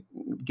giver, the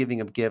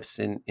giving of gifts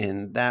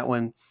in that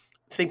one.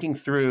 Thinking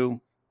through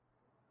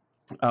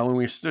when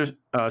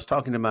I was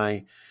talking to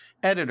my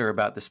editor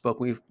about this book,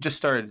 we just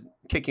started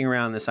kicking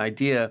around this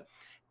idea,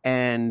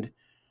 and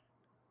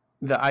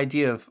the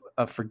idea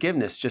of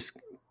forgiveness just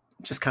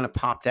kind of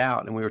popped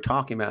out, and we were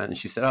talking about it, and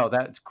she said, "Oh,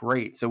 that's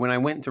great." So when I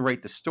went to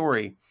write the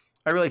story,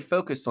 I really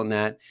focused on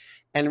that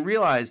and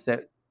realized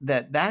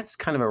that's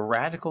kind of a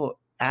radical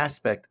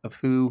aspect of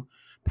who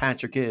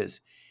Patrick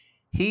is.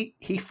 He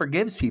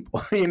forgives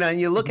people. And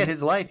you look at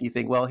his life, you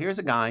think, well, here's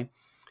a guy.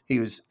 He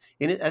was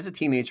in it as a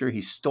teenager.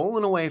 He's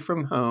stolen away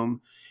from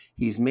home.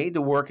 He's made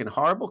to work in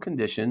horrible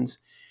conditions,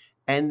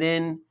 and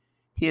then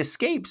he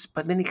escapes.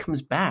 But then he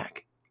comes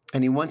back,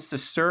 and he wants to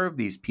serve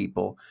these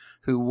people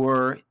who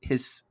were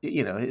his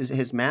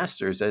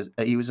masters. As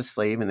he was a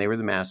slave, and they were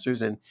the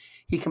masters. And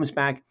he comes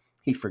back.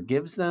 He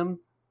forgives them,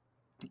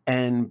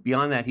 and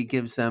beyond that, he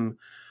gives them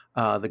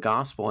the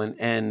gospel.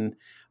 And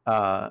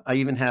I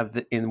even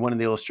have in one of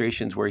the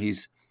illustrations where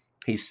he's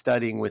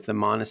studying with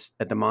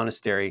at the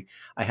monastery.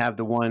 I have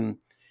the one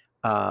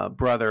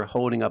brother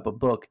holding up a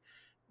book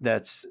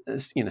that's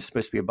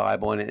supposed to be a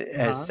Bible, and it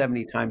has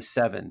 70 times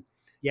 7.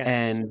 Yes,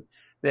 and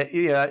that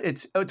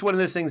it's one of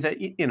those things that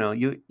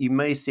you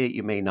may see it,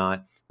 you may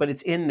not, but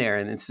it's in there,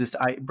 and it's this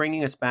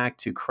bringing us back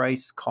to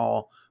Christ's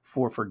call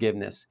for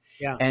forgiveness.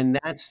 Yeah, and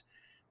that's.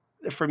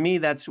 For me,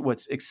 that's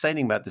what's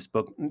exciting about this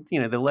book.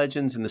 The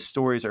legends and the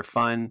stories are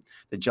fun.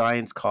 The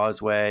Giant's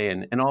Causeway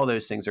and all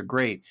those things are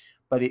great.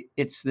 But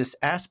it's this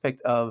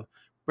aspect of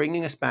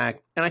bringing us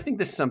back. And I think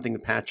this is something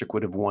that Patrick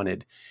would have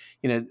wanted.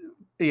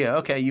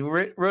 Okay, you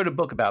wrote a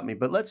book about me,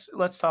 but let's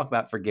talk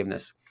about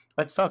forgiveness.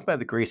 Let's talk about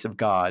the grace of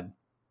God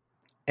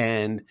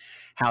and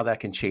how that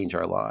can change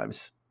our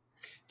lives.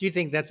 Do you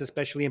think that's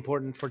especially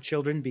important for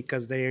children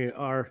because they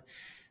are...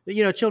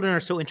 children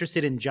are so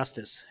interested in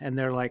justice, and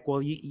they're like,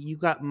 well, you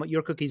got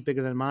your cookie's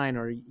bigger than mine,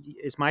 or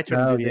it's my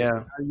turn to do this,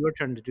 or your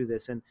turn to do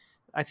this. And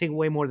I think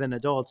way more than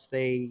adults,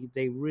 they're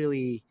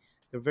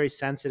very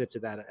sensitive to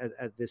that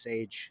at this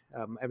age.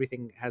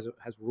 Everything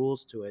has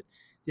rules to it.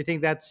 Do you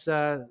think that's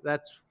a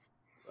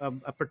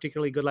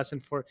particularly good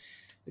lesson for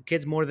the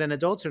kids more than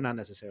adults, or not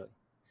necessarily?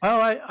 Oh,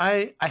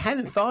 I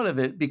hadn't thought of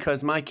it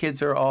because my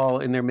kids are all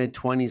in their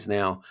mid-20s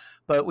now.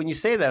 But when you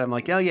say that, I'm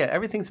like, oh yeah,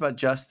 everything's about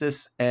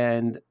justice,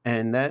 and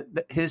that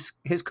his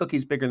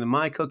cookie's bigger than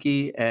my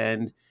cookie,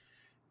 and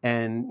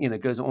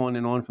it goes on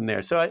and on from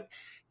there. So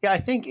I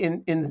think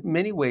in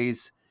many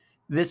ways,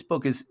 this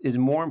book is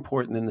more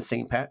important than the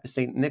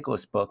Saint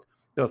Nicholas book.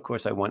 Though of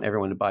course I want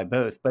everyone to buy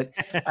both. But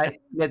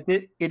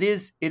it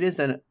is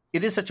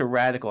such a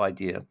radical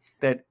idea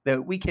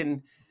that we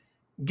can.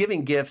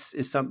 Giving gifts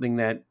is something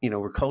that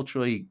we're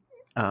culturally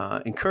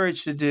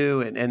encouraged to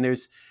do, and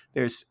there's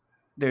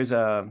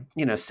a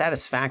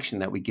satisfaction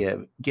that we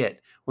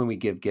get when we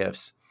give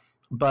gifts,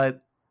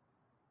 but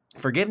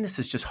forgiveness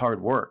is just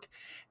hard work,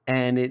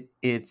 and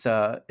it's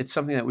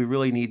something that we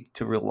really need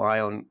to rely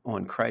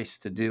on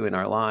Christ to do in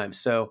our lives.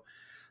 So,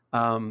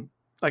 like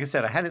I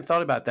said, I hadn't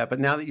thought about that, but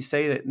now that you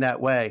say it in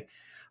that way,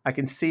 I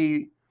can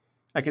see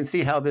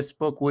how this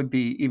book would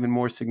be even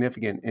more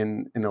significant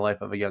in the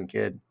life of a young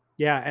kid.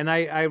 Yeah, and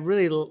I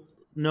really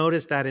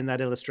noticed that in that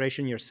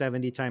illustration, your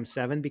 70 times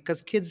 7,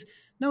 because kids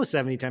know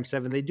 70 times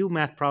 7. They do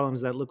math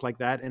problems that look like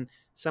that, and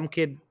some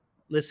kid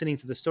listening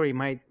to the story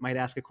might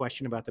ask a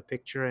question about the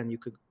picture, and you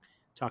could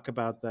talk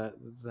about the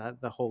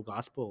whole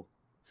gospel.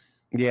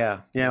 Yeah.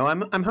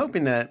 Well, I'm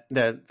hoping that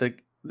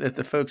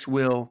the folks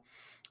will,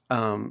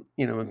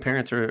 when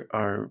parents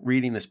are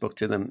reading this book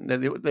to them,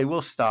 that they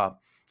will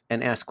stop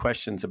and ask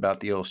questions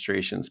about the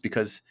illustrations,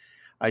 because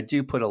I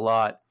do put a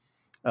lot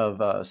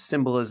of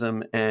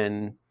symbolism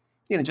and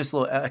just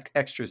little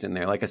extras in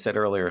there. Like I said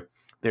earlier,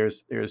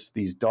 there's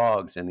these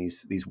dogs and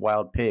these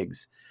wild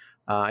pigs.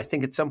 I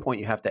think at some point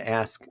you have to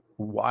ask,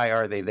 why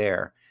are they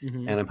there?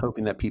 Mm-hmm. And I'm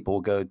hoping that people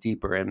will go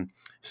deeper. And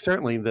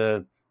certainly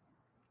the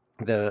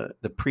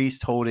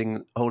priest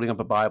holding up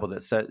a Bible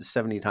that says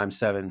 70 times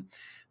 7,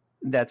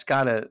 that's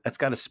gotta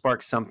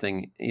spark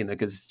something,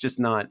 because it's just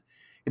not.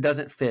 It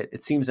doesn't fit.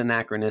 It seems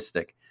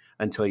anachronistic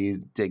until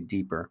you dig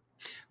deeper.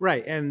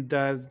 Right, and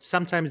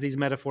sometimes these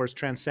metaphors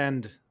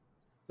transcend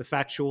the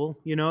factual,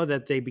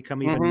 that they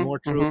become even more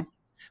true. Mm-hmm.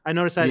 I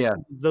noticed that Yeah.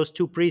 those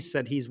two priests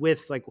that he's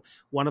with, like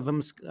one of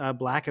them's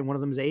black and one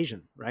of them's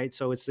Asian, right?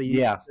 So it's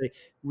Yeah. the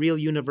real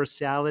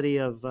universality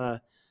of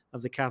the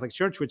Catholic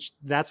Church, which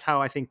that's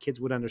how I think kids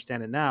would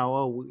understand it now.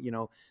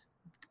 Oh,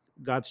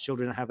 God's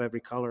children have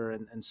every color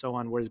and so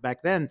on. Whereas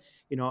back then,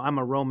 I'm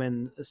a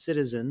Roman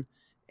citizen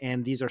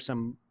and these are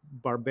some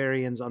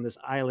barbarians on this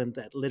island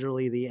at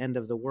literally the end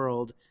of the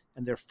world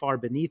and they're far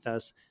beneath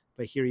us.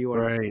 But here you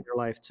are Right. in your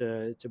life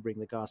to bring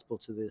the gospel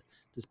to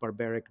this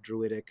barbaric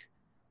druidic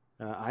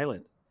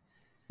island.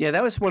 Yeah,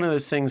 that was one of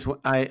those things.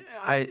 I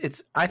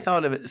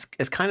thought of it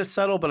as kind of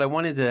subtle, but I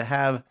wanted to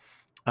have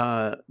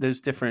those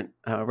different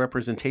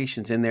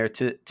representations in there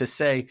to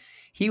say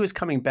he was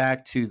coming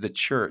back to the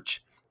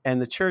church,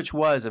 and the church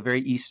was a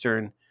very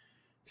Eastern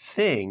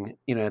thing.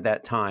 At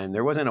that time,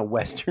 there wasn't a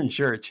Western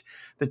church.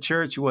 The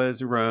church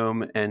was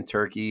Rome and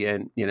Turkey,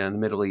 and in the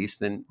Middle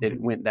East, and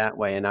it went that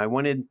way. And I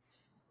wanted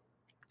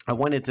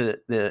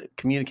to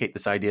communicate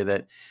this idea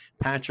that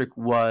Patrick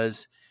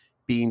was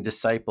being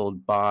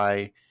discipled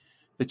by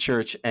the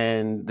church,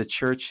 and the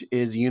church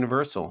is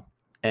universal,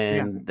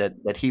 and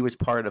that he was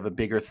part of a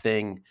bigger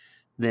thing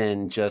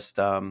than just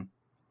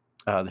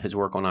his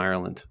work on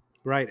Ireland.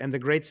 Right, and the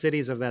great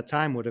cities of that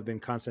time would have been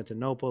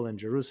Constantinople and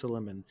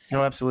Jerusalem and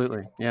Oh,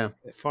 absolutely, yeah.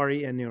 Far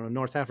East and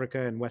North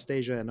Africa and West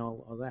Asia and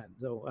all that.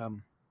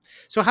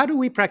 So how do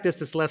we practice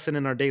this lesson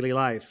in our daily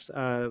lives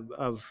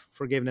of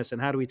forgiveness, and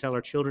how do we tell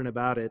our children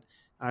about it?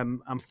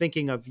 I'm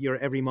thinking of your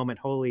Every Moment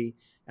Holy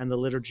and the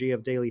liturgy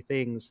of daily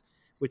things,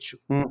 which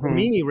for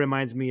me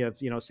reminds me of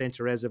Saint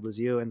Therese of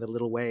Lisieux and the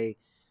Little Way.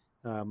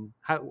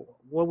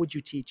 What would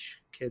you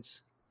teach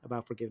kids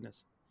about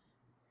forgiveness?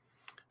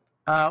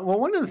 Well,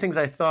 one of the things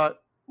I thought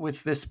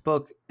with this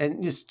book,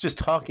 and just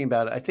talking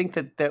about it, I think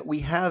that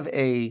we have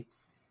a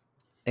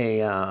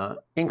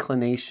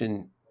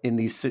inclination in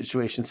these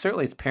situations,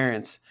 certainly as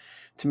parents,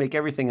 to make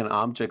everything an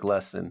object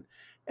lesson.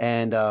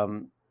 And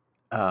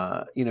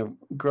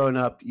growing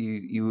up,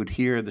 you would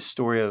hear the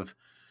story of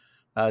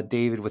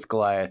David with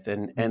Goliath,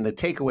 and the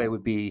takeaway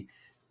would be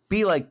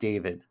like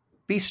David,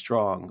 be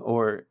strong.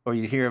 Or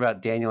you hear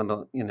about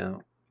Daniel in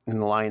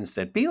the lion's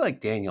den, be like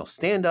Daniel,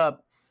 stand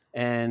up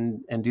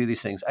and do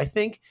these things. I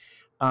think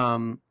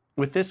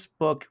with this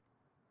book,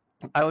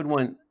 I would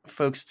want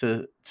folks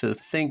to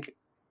think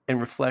and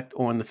reflect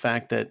on the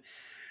fact that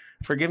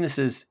forgiveness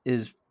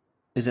is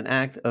an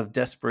act of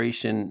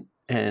desperation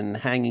and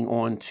hanging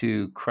on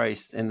to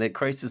Christ, and that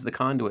Christ is the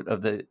conduit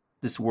of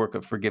this work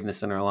of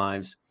forgiveness in our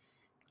lives.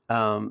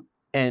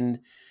 And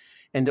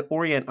to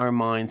orient our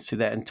minds to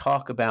that and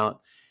talk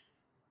about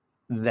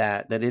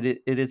that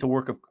it is a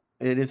work of,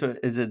 it is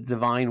a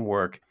divine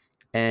work,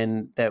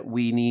 and that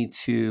we need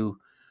to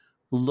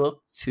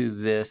look to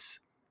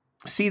this,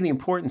 see the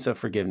importance of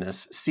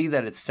forgiveness, see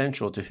that it's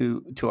central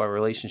to our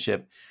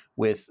relationship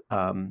with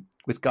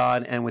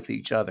God and with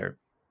each other,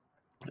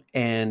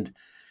 and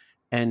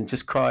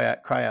just cry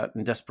out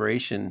in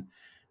desperation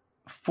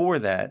for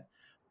that.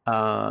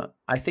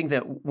 I think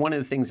that one of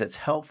the things that's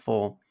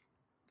helpful,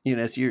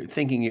 as you're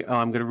thinking, oh,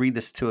 I'm going to read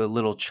this to a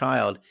little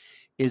child,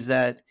 is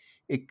that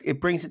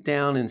it brings it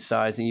down in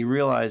size, and you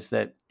realize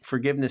that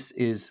forgiveness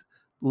is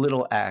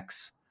little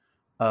acts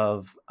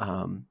of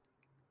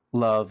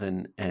love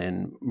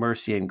and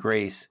mercy and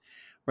grace,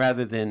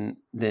 rather than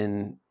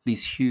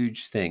these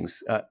huge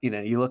things.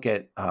 You look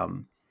at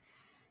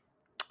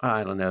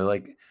I don't know,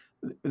 like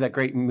that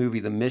great movie,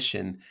 The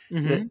Mission.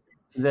 Mm-hmm.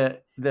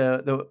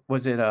 The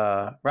was it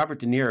Robert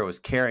De Niro was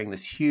carrying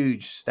this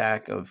huge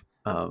stack of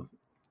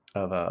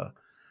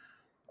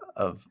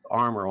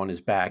armor on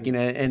his back,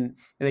 and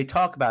they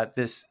talk about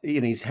this,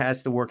 he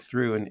has to work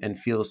through and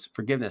feels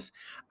forgiveness.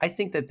 I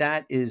think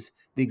that is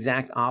the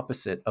exact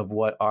opposite of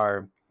what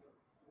our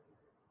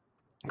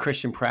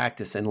Christian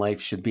practice in life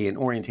should be, an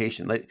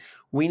orientation. Like,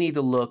 we need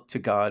to look to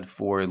God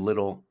for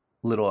little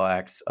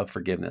acts of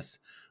forgiveness,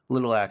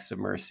 little acts of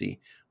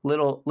mercy,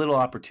 little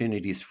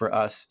opportunities for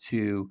us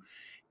to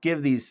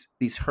give these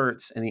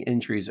hurts and the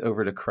injuries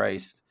over to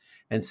Christ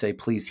and say,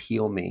 please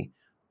heal me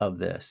of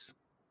this.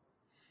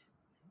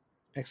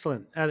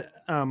 Excellent.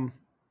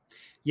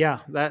 Yeah,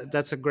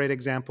 that's a great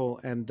example.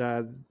 And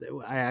I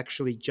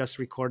actually just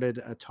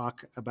recorded a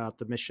talk about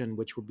The Mission,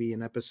 which will be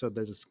an episode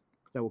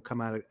that will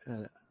come out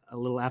a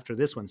little after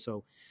this one.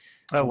 So,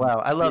 oh wow,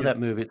 I love that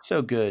movie. It's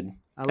so good,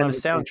 and the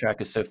soundtrack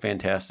is so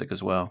fantastic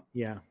as well.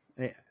 Yeah,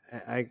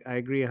 I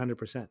agree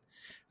 100%.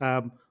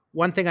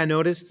 One thing I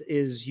noticed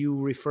is you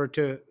refer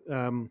to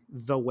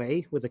The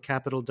Way with a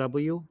capital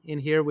W in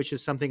here, which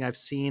is something I've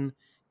seen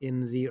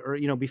in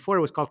before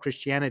it was called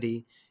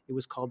Christianity, it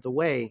was called The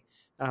Way,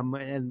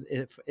 and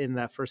in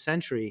that first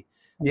century,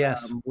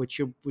 yes, which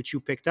you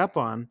picked up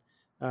on,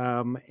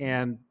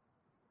 and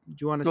do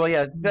you want to? Well,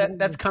 yeah,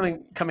 that's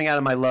coming out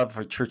of my love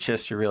for church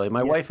history. Really,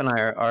 my wife and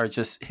I are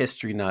just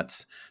history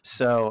nuts.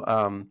 So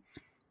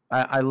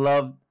I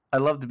love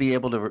to be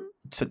able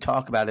to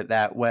talk about it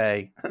that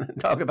way,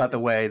 talk about the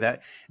way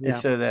that is,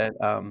 so that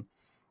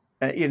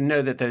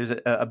that there's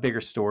a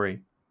bigger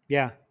story.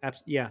 Yeah,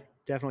 yeah,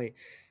 definitely.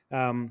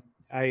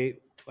 I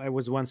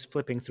was once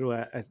flipping through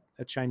a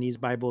a Chinese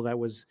Bible that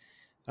was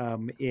I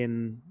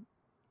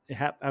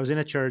was in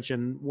a church,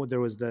 and there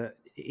was the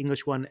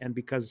English one, and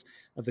because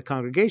of the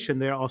congregation,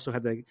 they also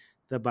had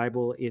the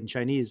Bible in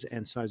Chinese,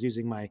 and so I was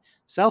using my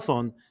cell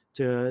phone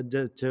to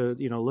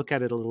look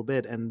at it a little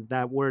bit, and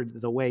that word,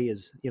 the way,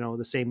 is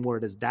the same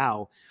word as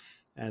Tao,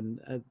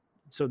 and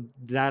so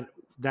that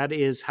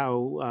is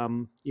how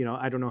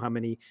I don't know how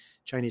many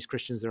Chinese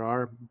Christians there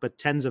are, but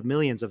tens of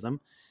millions of them.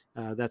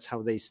 That's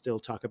how they still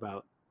talk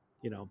about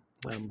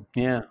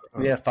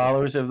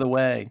followers of the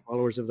way.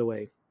 Followers of the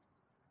way.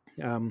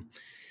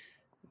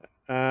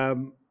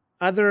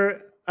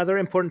 Other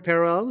important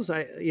parallels,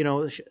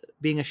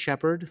 being a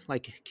shepherd,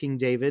 like King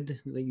David.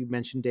 You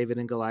mentioned David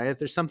and Goliath.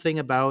 There's something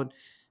about,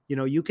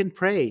 you can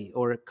pray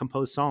or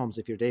compose psalms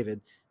if you're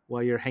David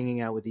while you're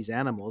hanging out with these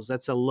animals.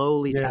 That's a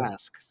lowly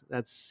task.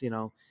 That's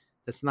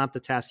not the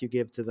task you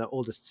give to the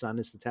oldest son.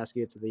 It's the task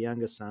you give to the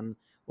youngest son,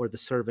 or the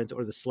servant,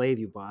 or the slave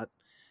you bought.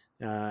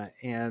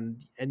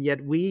 And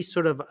yet we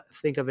sort of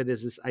think of it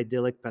as this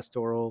idyllic,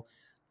 pastoral,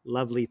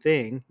 lovely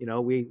thing.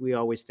 We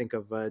always think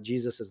of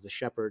Jesus as the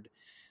shepherd.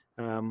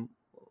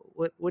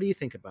 What do you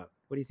think about?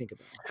 What do you think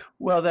about?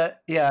 Well,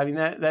 that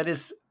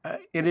is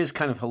it is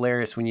kind of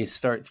hilarious when you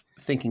start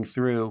thinking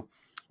through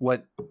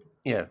what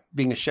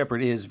being a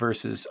shepherd is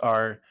versus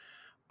our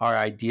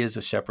ideas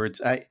of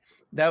shepherds.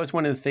 That was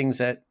one of the things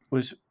that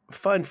was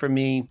fun for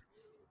me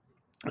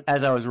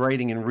as I was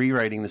writing and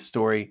rewriting the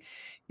story,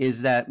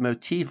 is that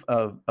motif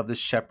of the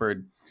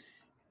shepherd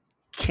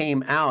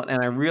came out,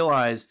 and I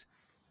realized,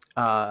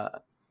 and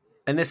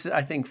this is,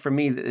 I think, for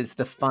me, is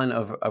the fun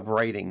of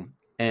writing,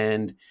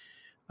 and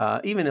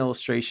even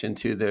illustration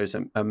too. There's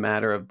a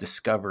matter of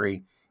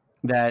discovery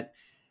that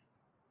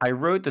I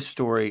wrote the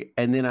story,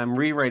 and then I'm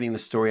rewriting the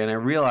story, and I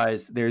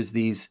realized there's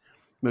these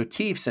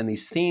motifs and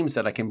these themes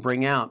that I can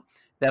bring out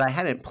that I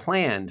hadn't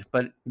planned,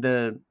 but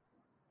the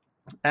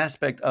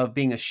aspect of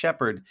being a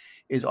shepherd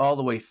is all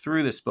the way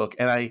through this book.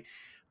 And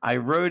I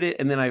wrote it,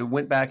 and then I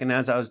went back, and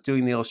as I was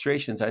doing the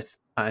illustrations,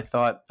 I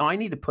thought, I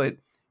need to put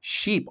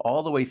sheep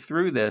all the way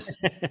through this,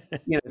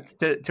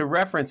 to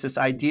reference this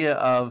idea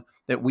of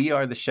that we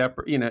are the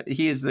shepherd.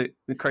 He is the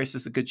Christ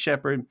is the good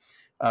shepherd.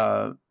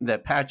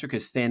 That Patrick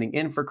is standing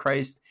in for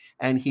Christ,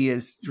 and he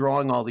is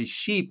drawing all these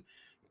sheep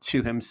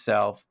to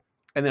himself.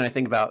 And then I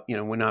think about,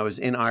 when I was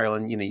in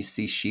Ireland, you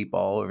see sheep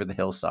all over the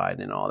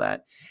hillside and all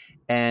that.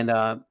 And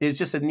it's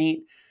just a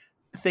neat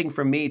thing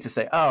for me to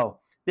say,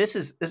 this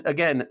is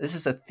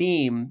a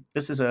theme.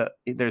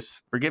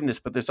 There's forgiveness,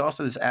 but there's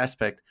also this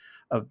aspect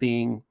of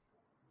being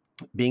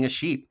a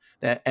sheep,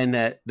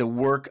 that the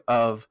work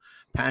of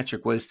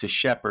Patrick was to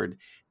shepherd,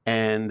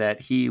 and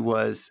that he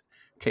was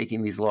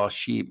taking these lost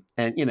sheep.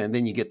 And, and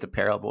then you get the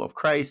parable of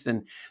Christ,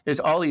 and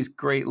there's all these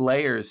great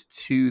layers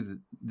to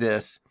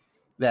this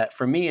that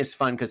for me is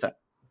fun, because at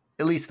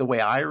least the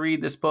way I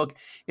read this book,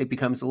 it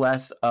becomes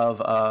less of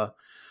a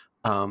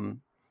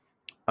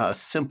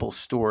simple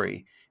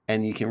story,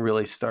 and you can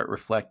really start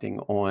reflecting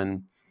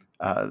on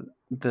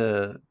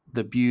the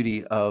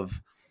beauty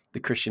of the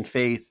Christian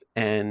faith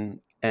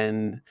and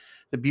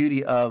the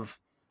beauty of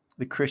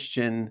the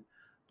Christian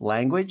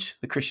language,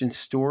 the Christian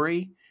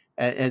story,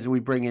 as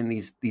we bring in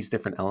these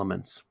different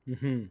elements.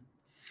 Mm-hmm.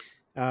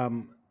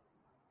 And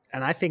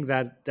I think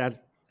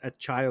that a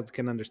child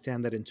can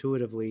understand that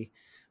intuitively.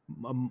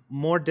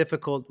 More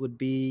difficult would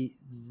be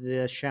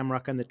the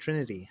Shamrock and the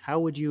Trinity. How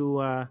would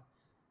you,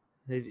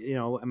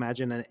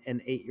 imagine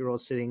an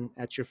 8-year-old sitting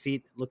at your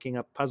feet, looking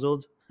up,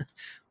 puzzled?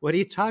 What are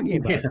you talking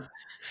about?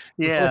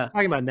 Yeah. What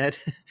are you talking about, Ned?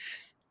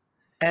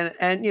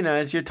 And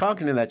as you're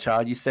talking to that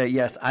child, you say,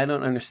 yes, I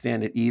don't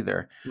understand it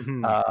either.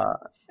 Mm-hmm.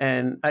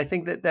 And I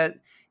think that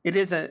it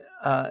is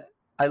I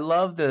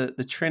love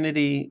the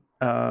Trinity,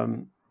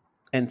 and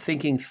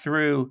thinking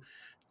through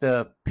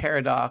the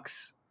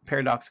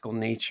paradoxical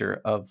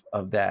nature of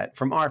that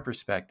from our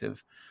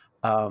perspective.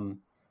 I'm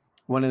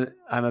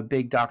a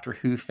big Doctor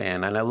Who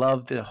fan, and I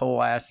love the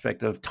whole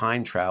aspect of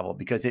time travel,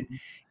 because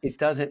it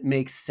doesn't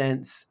make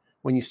sense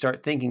when you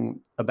start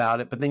thinking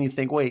about it. But then you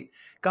think, wait,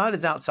 God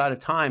is outside of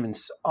time, and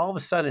all of a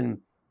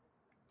sudden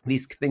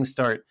these things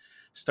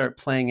start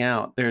playing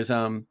out. There's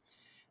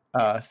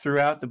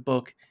throughout the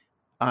book,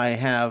 I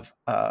have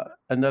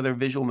another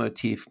visual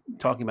motif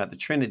talking about the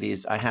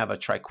Trinities. I have a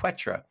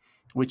triquetra,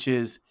 which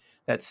is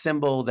that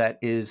symbol that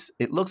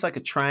it looks like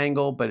a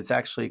triangle, but it's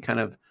actually kind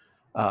of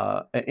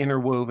an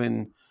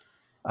interwoven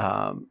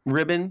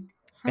ribbon.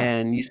 Huh.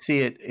 And you see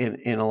it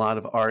in a lot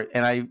of art.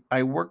 And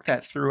I work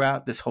that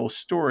throughout this whole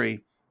story,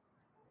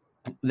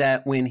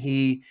 that when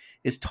he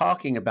is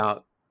talking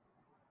about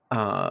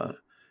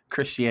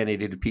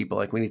Christianity to people,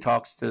 like when he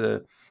talks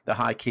to the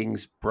High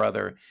King's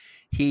brother,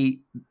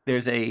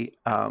 there's a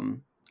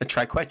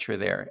triquetra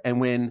there. And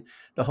when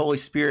the Holy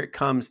Spirit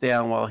comes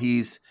down while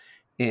he's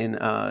in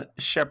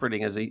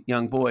shepherding as a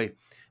young boy,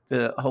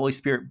 the Holy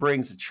Spirit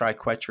brings the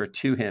triquetra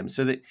to him.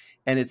 So that,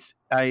 and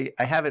I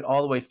have it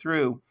all the way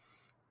through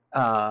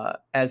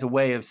as a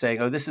way of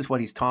saying, this is what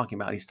he's talking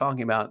about. He's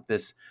talking about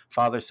this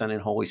Father, Son,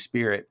 and Holy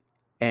Spirit.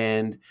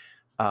 And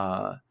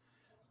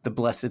the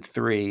blessed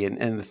three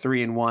and the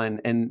three in one.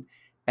 And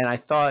I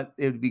thought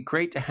it would be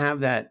great to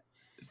have that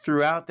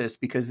throughout this,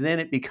 because then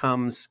it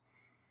becomes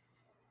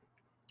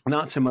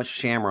not so much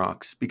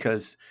shamrocks,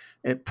 because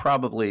that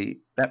probably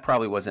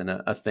wasn't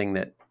a thing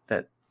that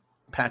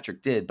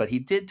Patrick did, but he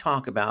did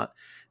talk about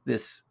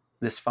this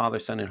Father,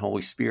 Son, and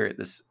Holy Spirit,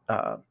 this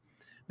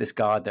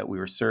God that we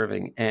were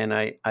serving, and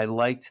I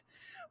liked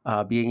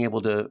being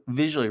able to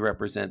visually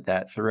represent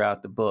that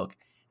throughout the book,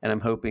 and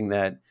I'm hoping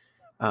that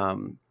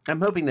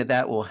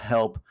that will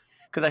help,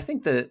 because I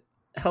think that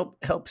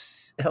help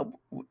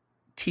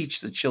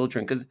teach the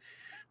children, because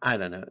I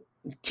don't know,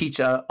 teach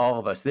all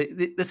of us.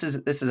 This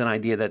is an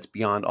idea that's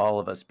beyond all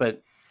of us,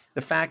 but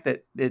the fact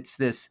that it's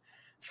this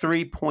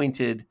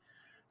three-pointed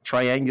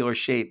triangular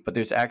shape, but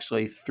there's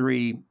actually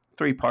three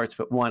parts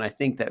but one, I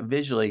think that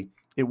visually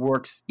it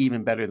works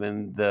even better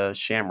than the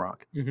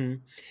shamrock. Mm-hmm.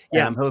 Yeah,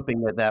 and I'm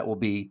hoping that will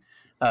be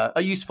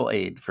a useful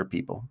aid for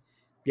people.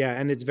 Yeah,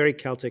 and it's very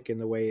Celtic in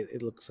the way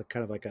it looks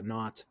kind of like a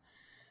knot.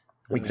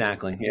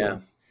 Exactly.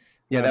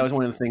 Yeah, that was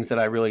one of the things that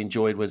I really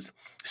enjoyed, was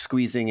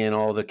squeezing in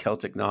all the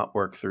Celtic knot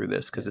work through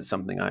this, because it's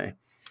something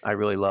I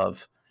really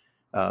love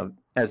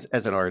as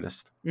an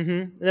artist.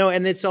 Mm-hmm. No,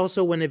 and it's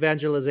also when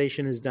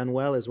evangelization is done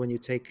well, is when you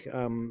take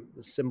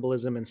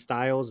symbolism and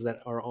styles that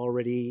are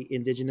already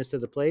indigenous to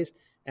the place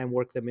and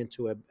work them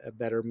into a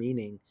better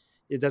meaning.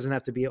 It doesn't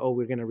have to be,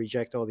 we're going to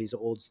reject all these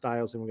old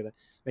styles and we're going to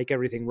make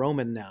everything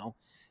Roman now.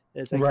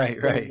 It's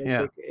like, right.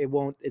 Yeah.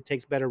 Like it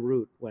takes better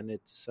root when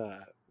it's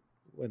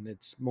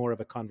more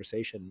of a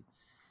conversation.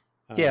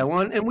 Yeah, well,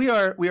 and we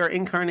are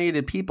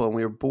incarnated people, and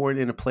we were born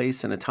in a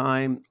place and a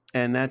time,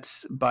 and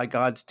that's by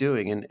God's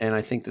doing. And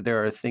I think that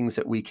there are things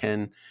that we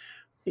can,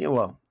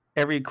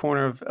 every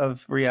corner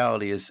of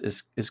reality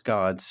is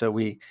God. So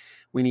we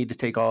need to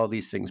take all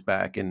these things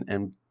back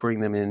and bring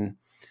them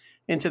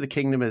into the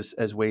kingdom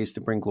as ways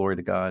to bring glory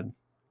to God.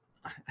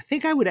 I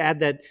think I would add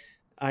that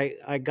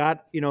I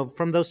got,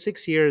 from those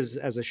 6 years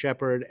as a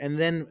shepherd, and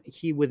then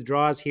he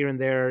withdraws here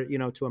and there,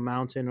 to a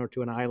mountain or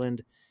to an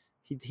island.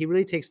 He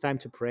really takes time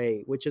to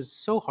pray, which is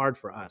so hard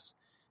for us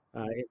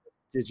in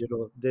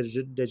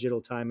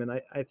digital time. And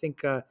I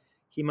think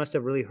he must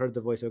have really heard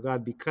the voice of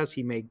God, because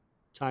he made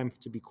time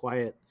to be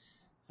quiet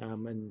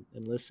and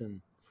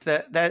listen.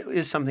 That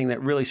is something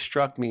that really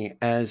struck me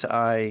as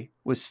I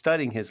was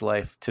studying his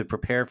life to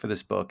prepare for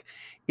this book,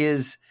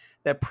 is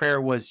that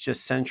prayer was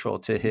just central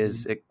to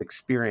his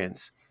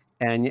experience.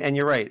 And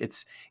you're right.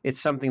 It's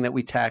something that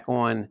we tack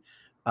on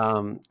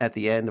at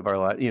the end of our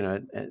life.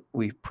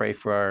 We pray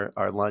for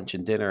our lunch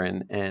and dinner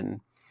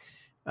and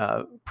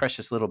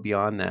precious little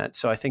beyond that.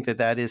 So I think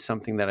that is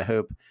something that I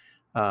hope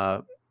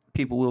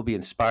people will be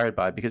inspired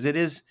by, because it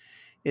was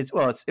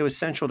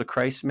central to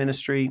Christ's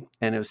ministry,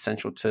 and it was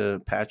central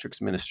to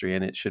Patrick's ministry,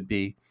 and it should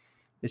be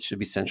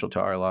central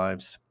to our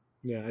lives.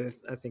 Yeah,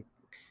 I think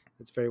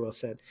that's very well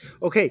said.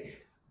 Okay.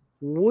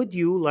 Would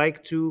you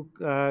like to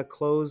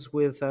close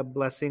with a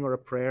blessing or a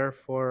prayer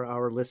for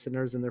our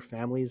listeners and their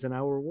families and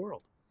our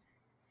world?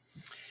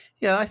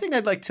 Yeah, I think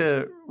I'd like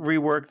to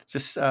rework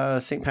just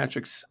St.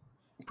 Patrick's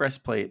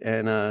breastplate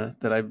and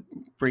that I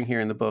bring here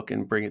in the book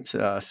and bring it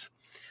to us.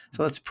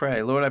 So let's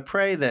pray. Lord, I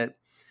pray that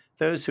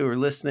those who are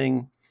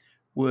listening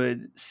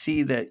would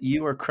see that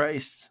you are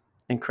Christ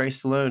and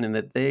Christ alone, and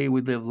that they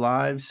would live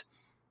lives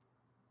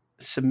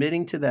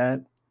submitting to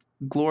that,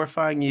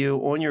 glorifying you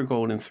on your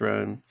golden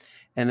throne,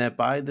 and that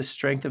by the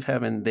strength of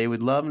heaven, they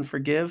would love and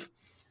forgive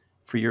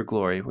for your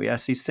glory. We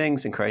ask these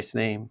things in Christ's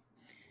name.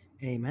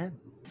 Amen.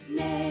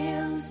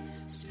 Nails,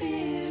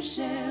 spear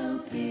shall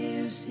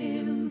pierce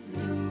him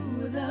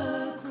through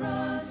the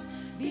cross.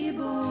 Be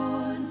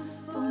born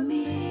for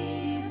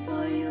me,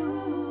 for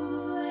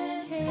you,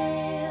 and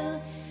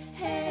hail,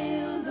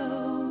 hail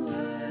the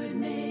Word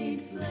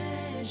made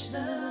flesh,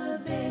 the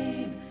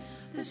babe,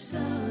 the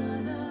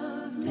Son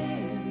of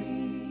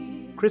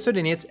Mary. Chris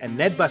O'Dinietz and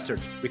Ned Bustard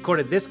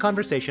recorded this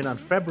conversation on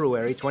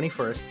February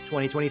 21st,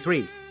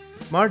 2023.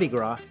 Mardi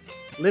Gras,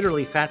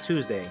 literally Fat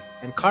Tuesday,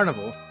 and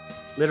Carnival,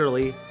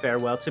 literally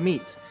farewell to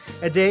meat.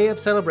 A day of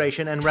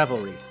celebration and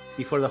revelry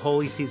before the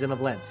holy season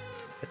of Lent,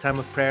 a time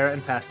of prayer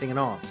and fasting and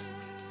alms.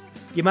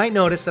 You might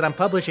notice that I'm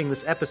publishing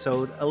this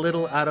episode a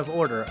little out of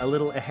order, a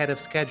little ahead of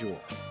schedule,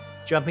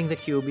 jumping the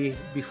queue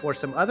before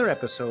some other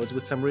episodes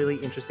with some really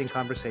interesting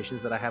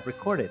conversations that I have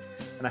recorded,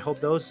 and I hope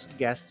those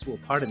guests will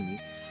pardon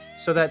me,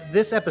 so that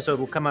this episode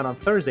will come out on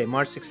Thursday,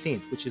 March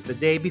 16th, which is the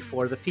day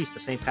before the Feast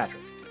of St.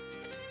 Patrick.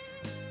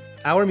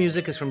 Our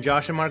music is from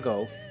Josh and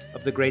Margot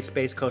of the Great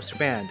Space Coaster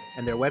Band,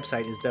 and their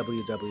website is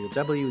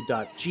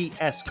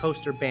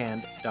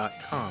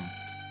www.gscoasterband.com.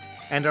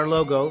 And our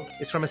logo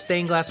is from a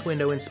stained glass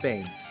window in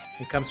Spain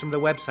and comes from the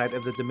website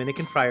of the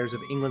Dominican Friars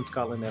of England,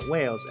 Scotland, and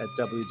Wales at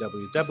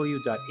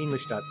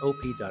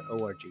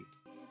www.english.op.org.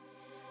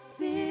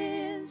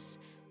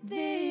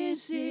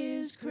 This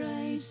is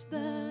Christ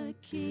the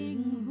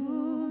King,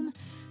 whom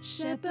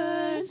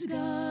shepherds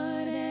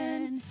guard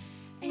and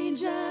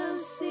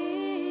angels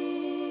sing.